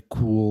very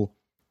cool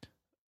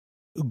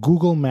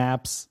Google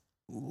Maps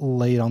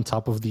laid on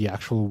top of the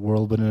actual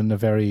world, but in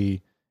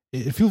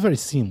it feels very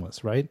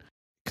seamless, right?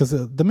 Because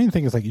the main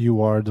thing is like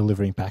you are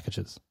delivering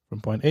packages from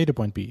point A to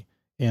point B,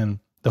 and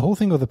the whole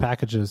thing of the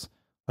packages,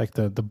 like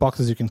the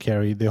boxes you can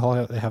carry, they all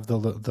have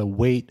the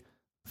weight,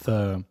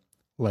 the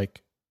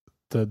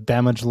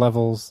damage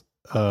levels.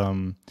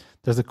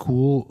 There's a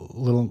cool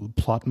little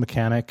plot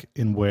mechanic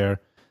in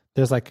where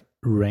there's like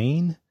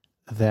rain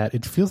that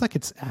it feels like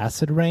it's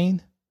acid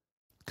rain,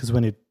 because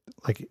when it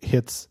like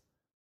hits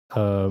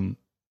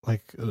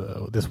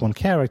this one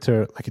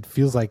character, like it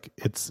feels like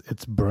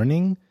it's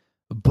burning,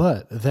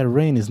 but that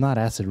rain is not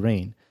acid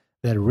rain.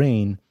 That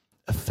rain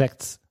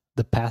affects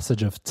the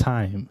passage of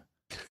time.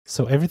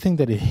 So everything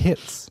that it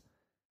hits,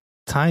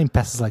 time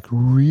passes like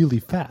really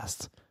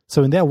fast.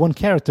 So in that one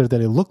character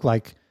that it looked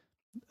like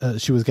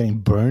she was getting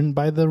burned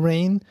by the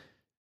rain,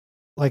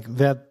 like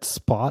that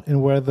spot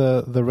in where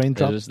the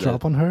raindrops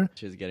drop on her,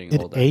 she's getting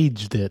older.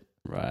 Aged it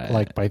right,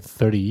 like by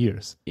 30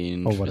 years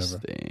or whatever.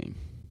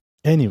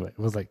 Anyway, it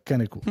was like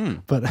kind of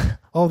cool. But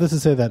all this to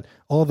say that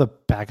all the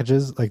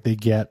packages, like they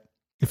get,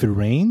 if it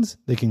rains,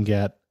 they can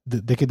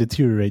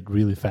deteriorate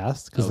really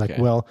fast, because like,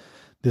 well,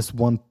 this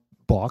one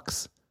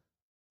box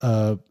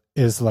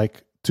is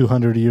like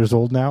 200 years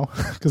old now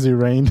because it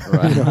rained.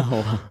 Right.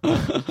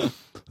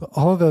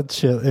 All of that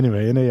shit.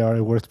 Anyway, in AR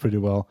it worked pretty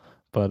well,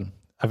 but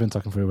I've been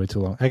talking for way too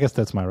long. I guess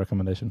that's my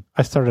recommendation.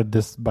 I started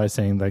this by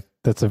saying like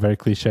that's a very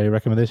cliche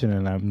recommendation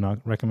and I'm not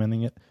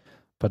recommending it,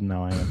 but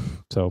now I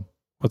am. So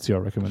what's your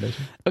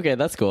recommendation? Okay,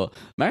 that's cool.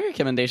 My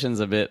recommendation is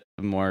a bit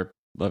more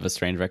of a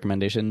strange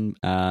recommendation.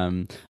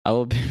 I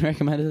will be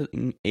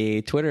recommending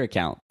a Twitter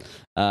account.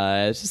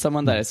 It's just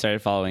someone that I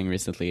started following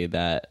recently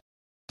that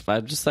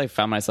I've just like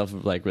found myself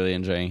like really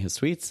enjoying his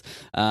tweets.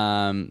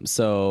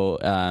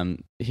 So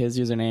his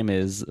username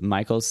is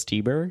Michael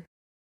Stieber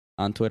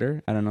on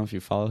Twitter. I don't know if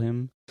you follow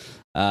him.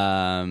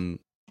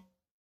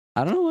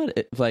 I don't know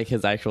what like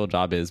his actual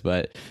job is,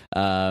 but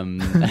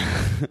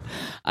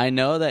I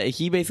know that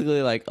he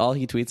basically like all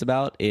he tweets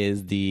about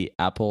is the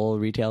Apple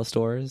retail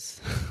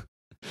stores.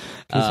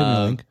 Can you send me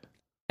a link?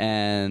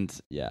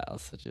 And yeah, I'll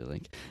send you a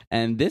link.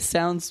 And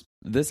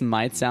this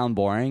might sound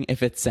boring.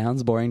 If it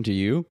sounds boring to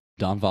you,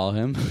 don't follow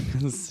him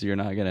because you're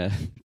not gonna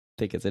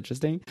think it's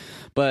interesting.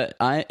 But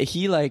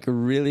he like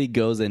really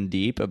goes in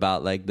deep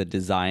about like the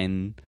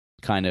design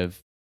kind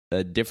of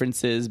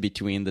differences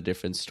between the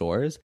different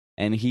stores.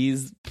 And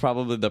he's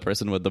probably the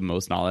person with the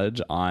most knowledge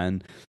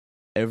on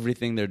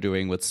everything they're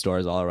doing with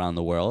stores all around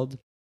the world.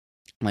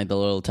 Like the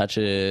little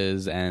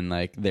touches, and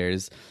like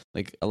there's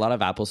like a lot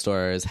of Apple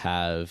stores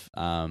have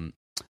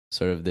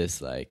sort of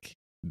this like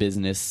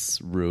business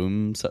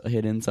room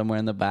hidden somewhere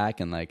in the back,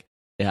 and like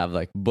they have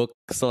like book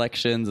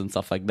selections and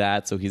stuff like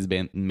that. So he's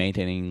been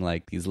maintaining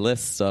like these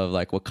lists of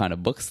like what kind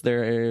of books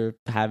they're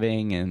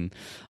having and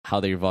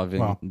how they're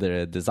evolving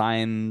their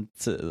design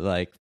to,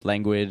 like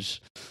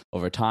language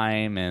over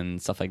time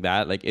and stuff like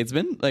that. Like it's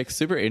been like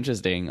super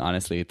interesting,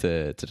 honestly,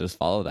 to just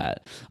follow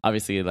that.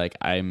 Obviously, like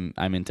I'm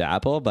into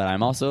Apple, but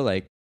I'm also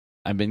like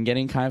I've been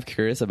getting kind of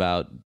curious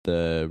about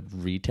the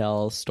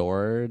retail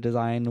store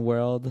design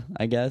world,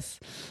 I guess.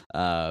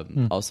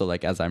 Also,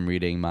 like as I'm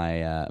reading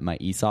my my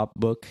Aesop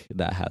book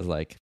that has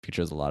like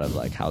features a lot of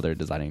like how they're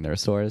designing their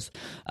stores.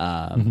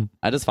 I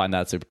just find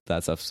that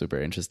stuff super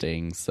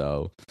interesting.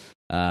 So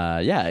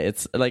yeah,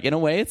 it's like in a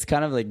way it's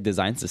kind of like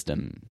design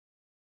systems,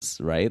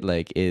 right?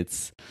 Like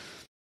it's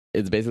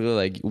basically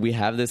like we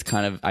have this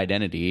kind of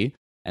identity.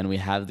 And we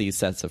have these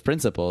sets of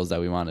principles that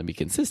we want to be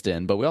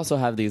consistent, but we also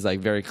have these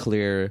like very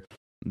clear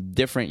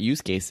different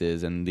use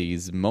cases and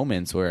these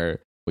moments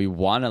where we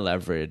want to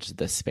leverage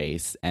the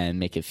space and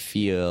make it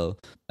feel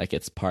like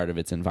it's part of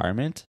its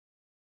environment.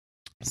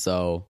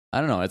 So I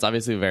don't know, it's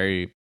obviously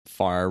very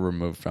far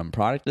removed from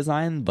product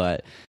design,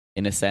 but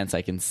in a sense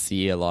I can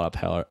see a lot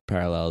of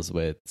parallels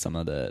with some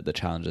of the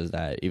challenges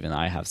that even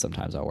I have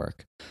sometimes at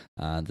work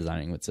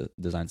designing with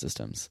design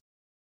systems.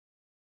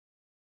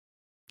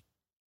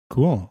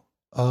 Cool.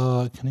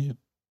 Can you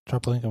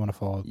drop a link? I want to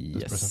follow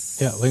this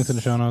person. Yeah, links in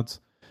the show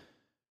notes.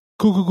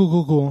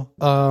 Cool.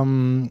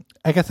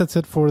 I guess that's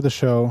it for the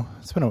show.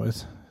 It's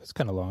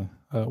kind of long.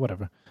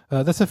 Whatever.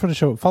 That's it for the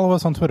show. Follow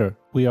us on Twitter.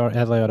 We are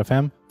at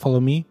LayoutFM.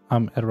 Follow me.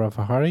 I'm at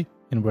Rafahari,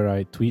 and where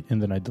I tweet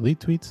and then I delete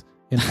tweets.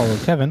 And follow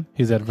Kevin.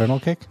 He's at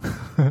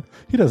VernalKick.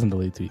 He doesn't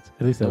delete tweets.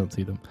 At least I don't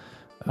see them.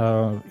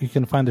 You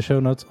can find the show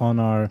notes on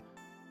our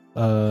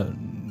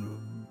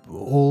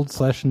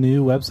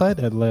old/new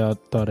website at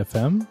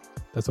layout.fm.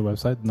 That's a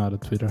website, not a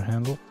Twitter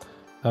handle.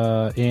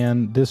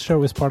 And this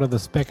show is part of the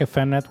Spec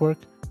FM network.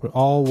 We're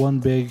all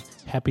one big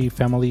happy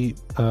family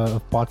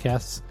of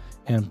podcasts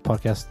and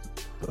podcast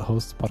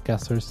hosts,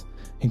 podcasters,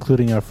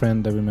 including our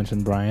friend that we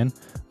mentioned, Brian.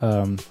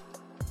 It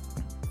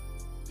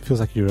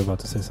feels like you're about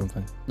to say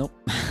something. Nope.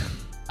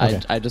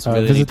 Okay. I just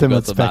really need to go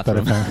to the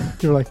bathroom.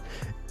 You're like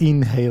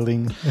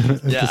inhaling.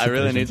 Yeah, I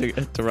really need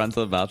to run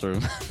to the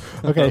bathroom.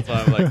 Okay. That's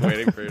why I'm like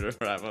waiting for you to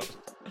wrap up.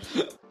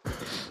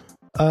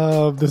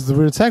 This is a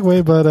weird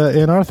segue, but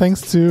in our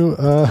thanks to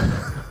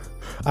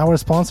our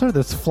sponsor,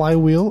 that's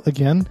Flywheel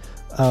again.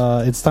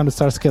 It's time to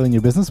start scaling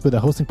your business with a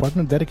hosting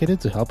partner dedicated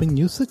to helping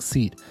you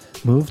succeed.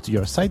 Move to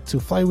your site to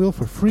Flywheel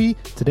for free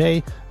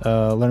today.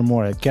 Learn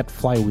more at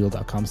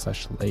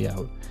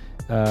getflywheel.com/layout.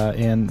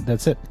 And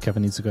that's it.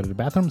 Kevin needs to go to the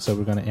bathroom, so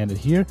we're going to end it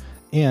here.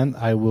 And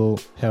I will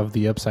have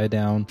the upside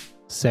down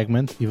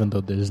segment, even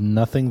though there's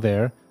nothing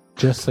there,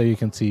 just so you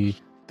can see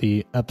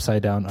the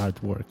upside down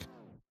artwork.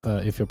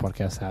 If your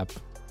podcast app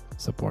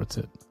supports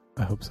it.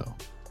 I hope so.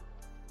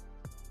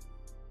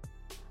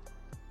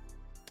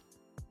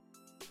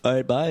 All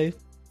right, bye.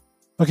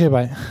 Okay,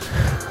 bye.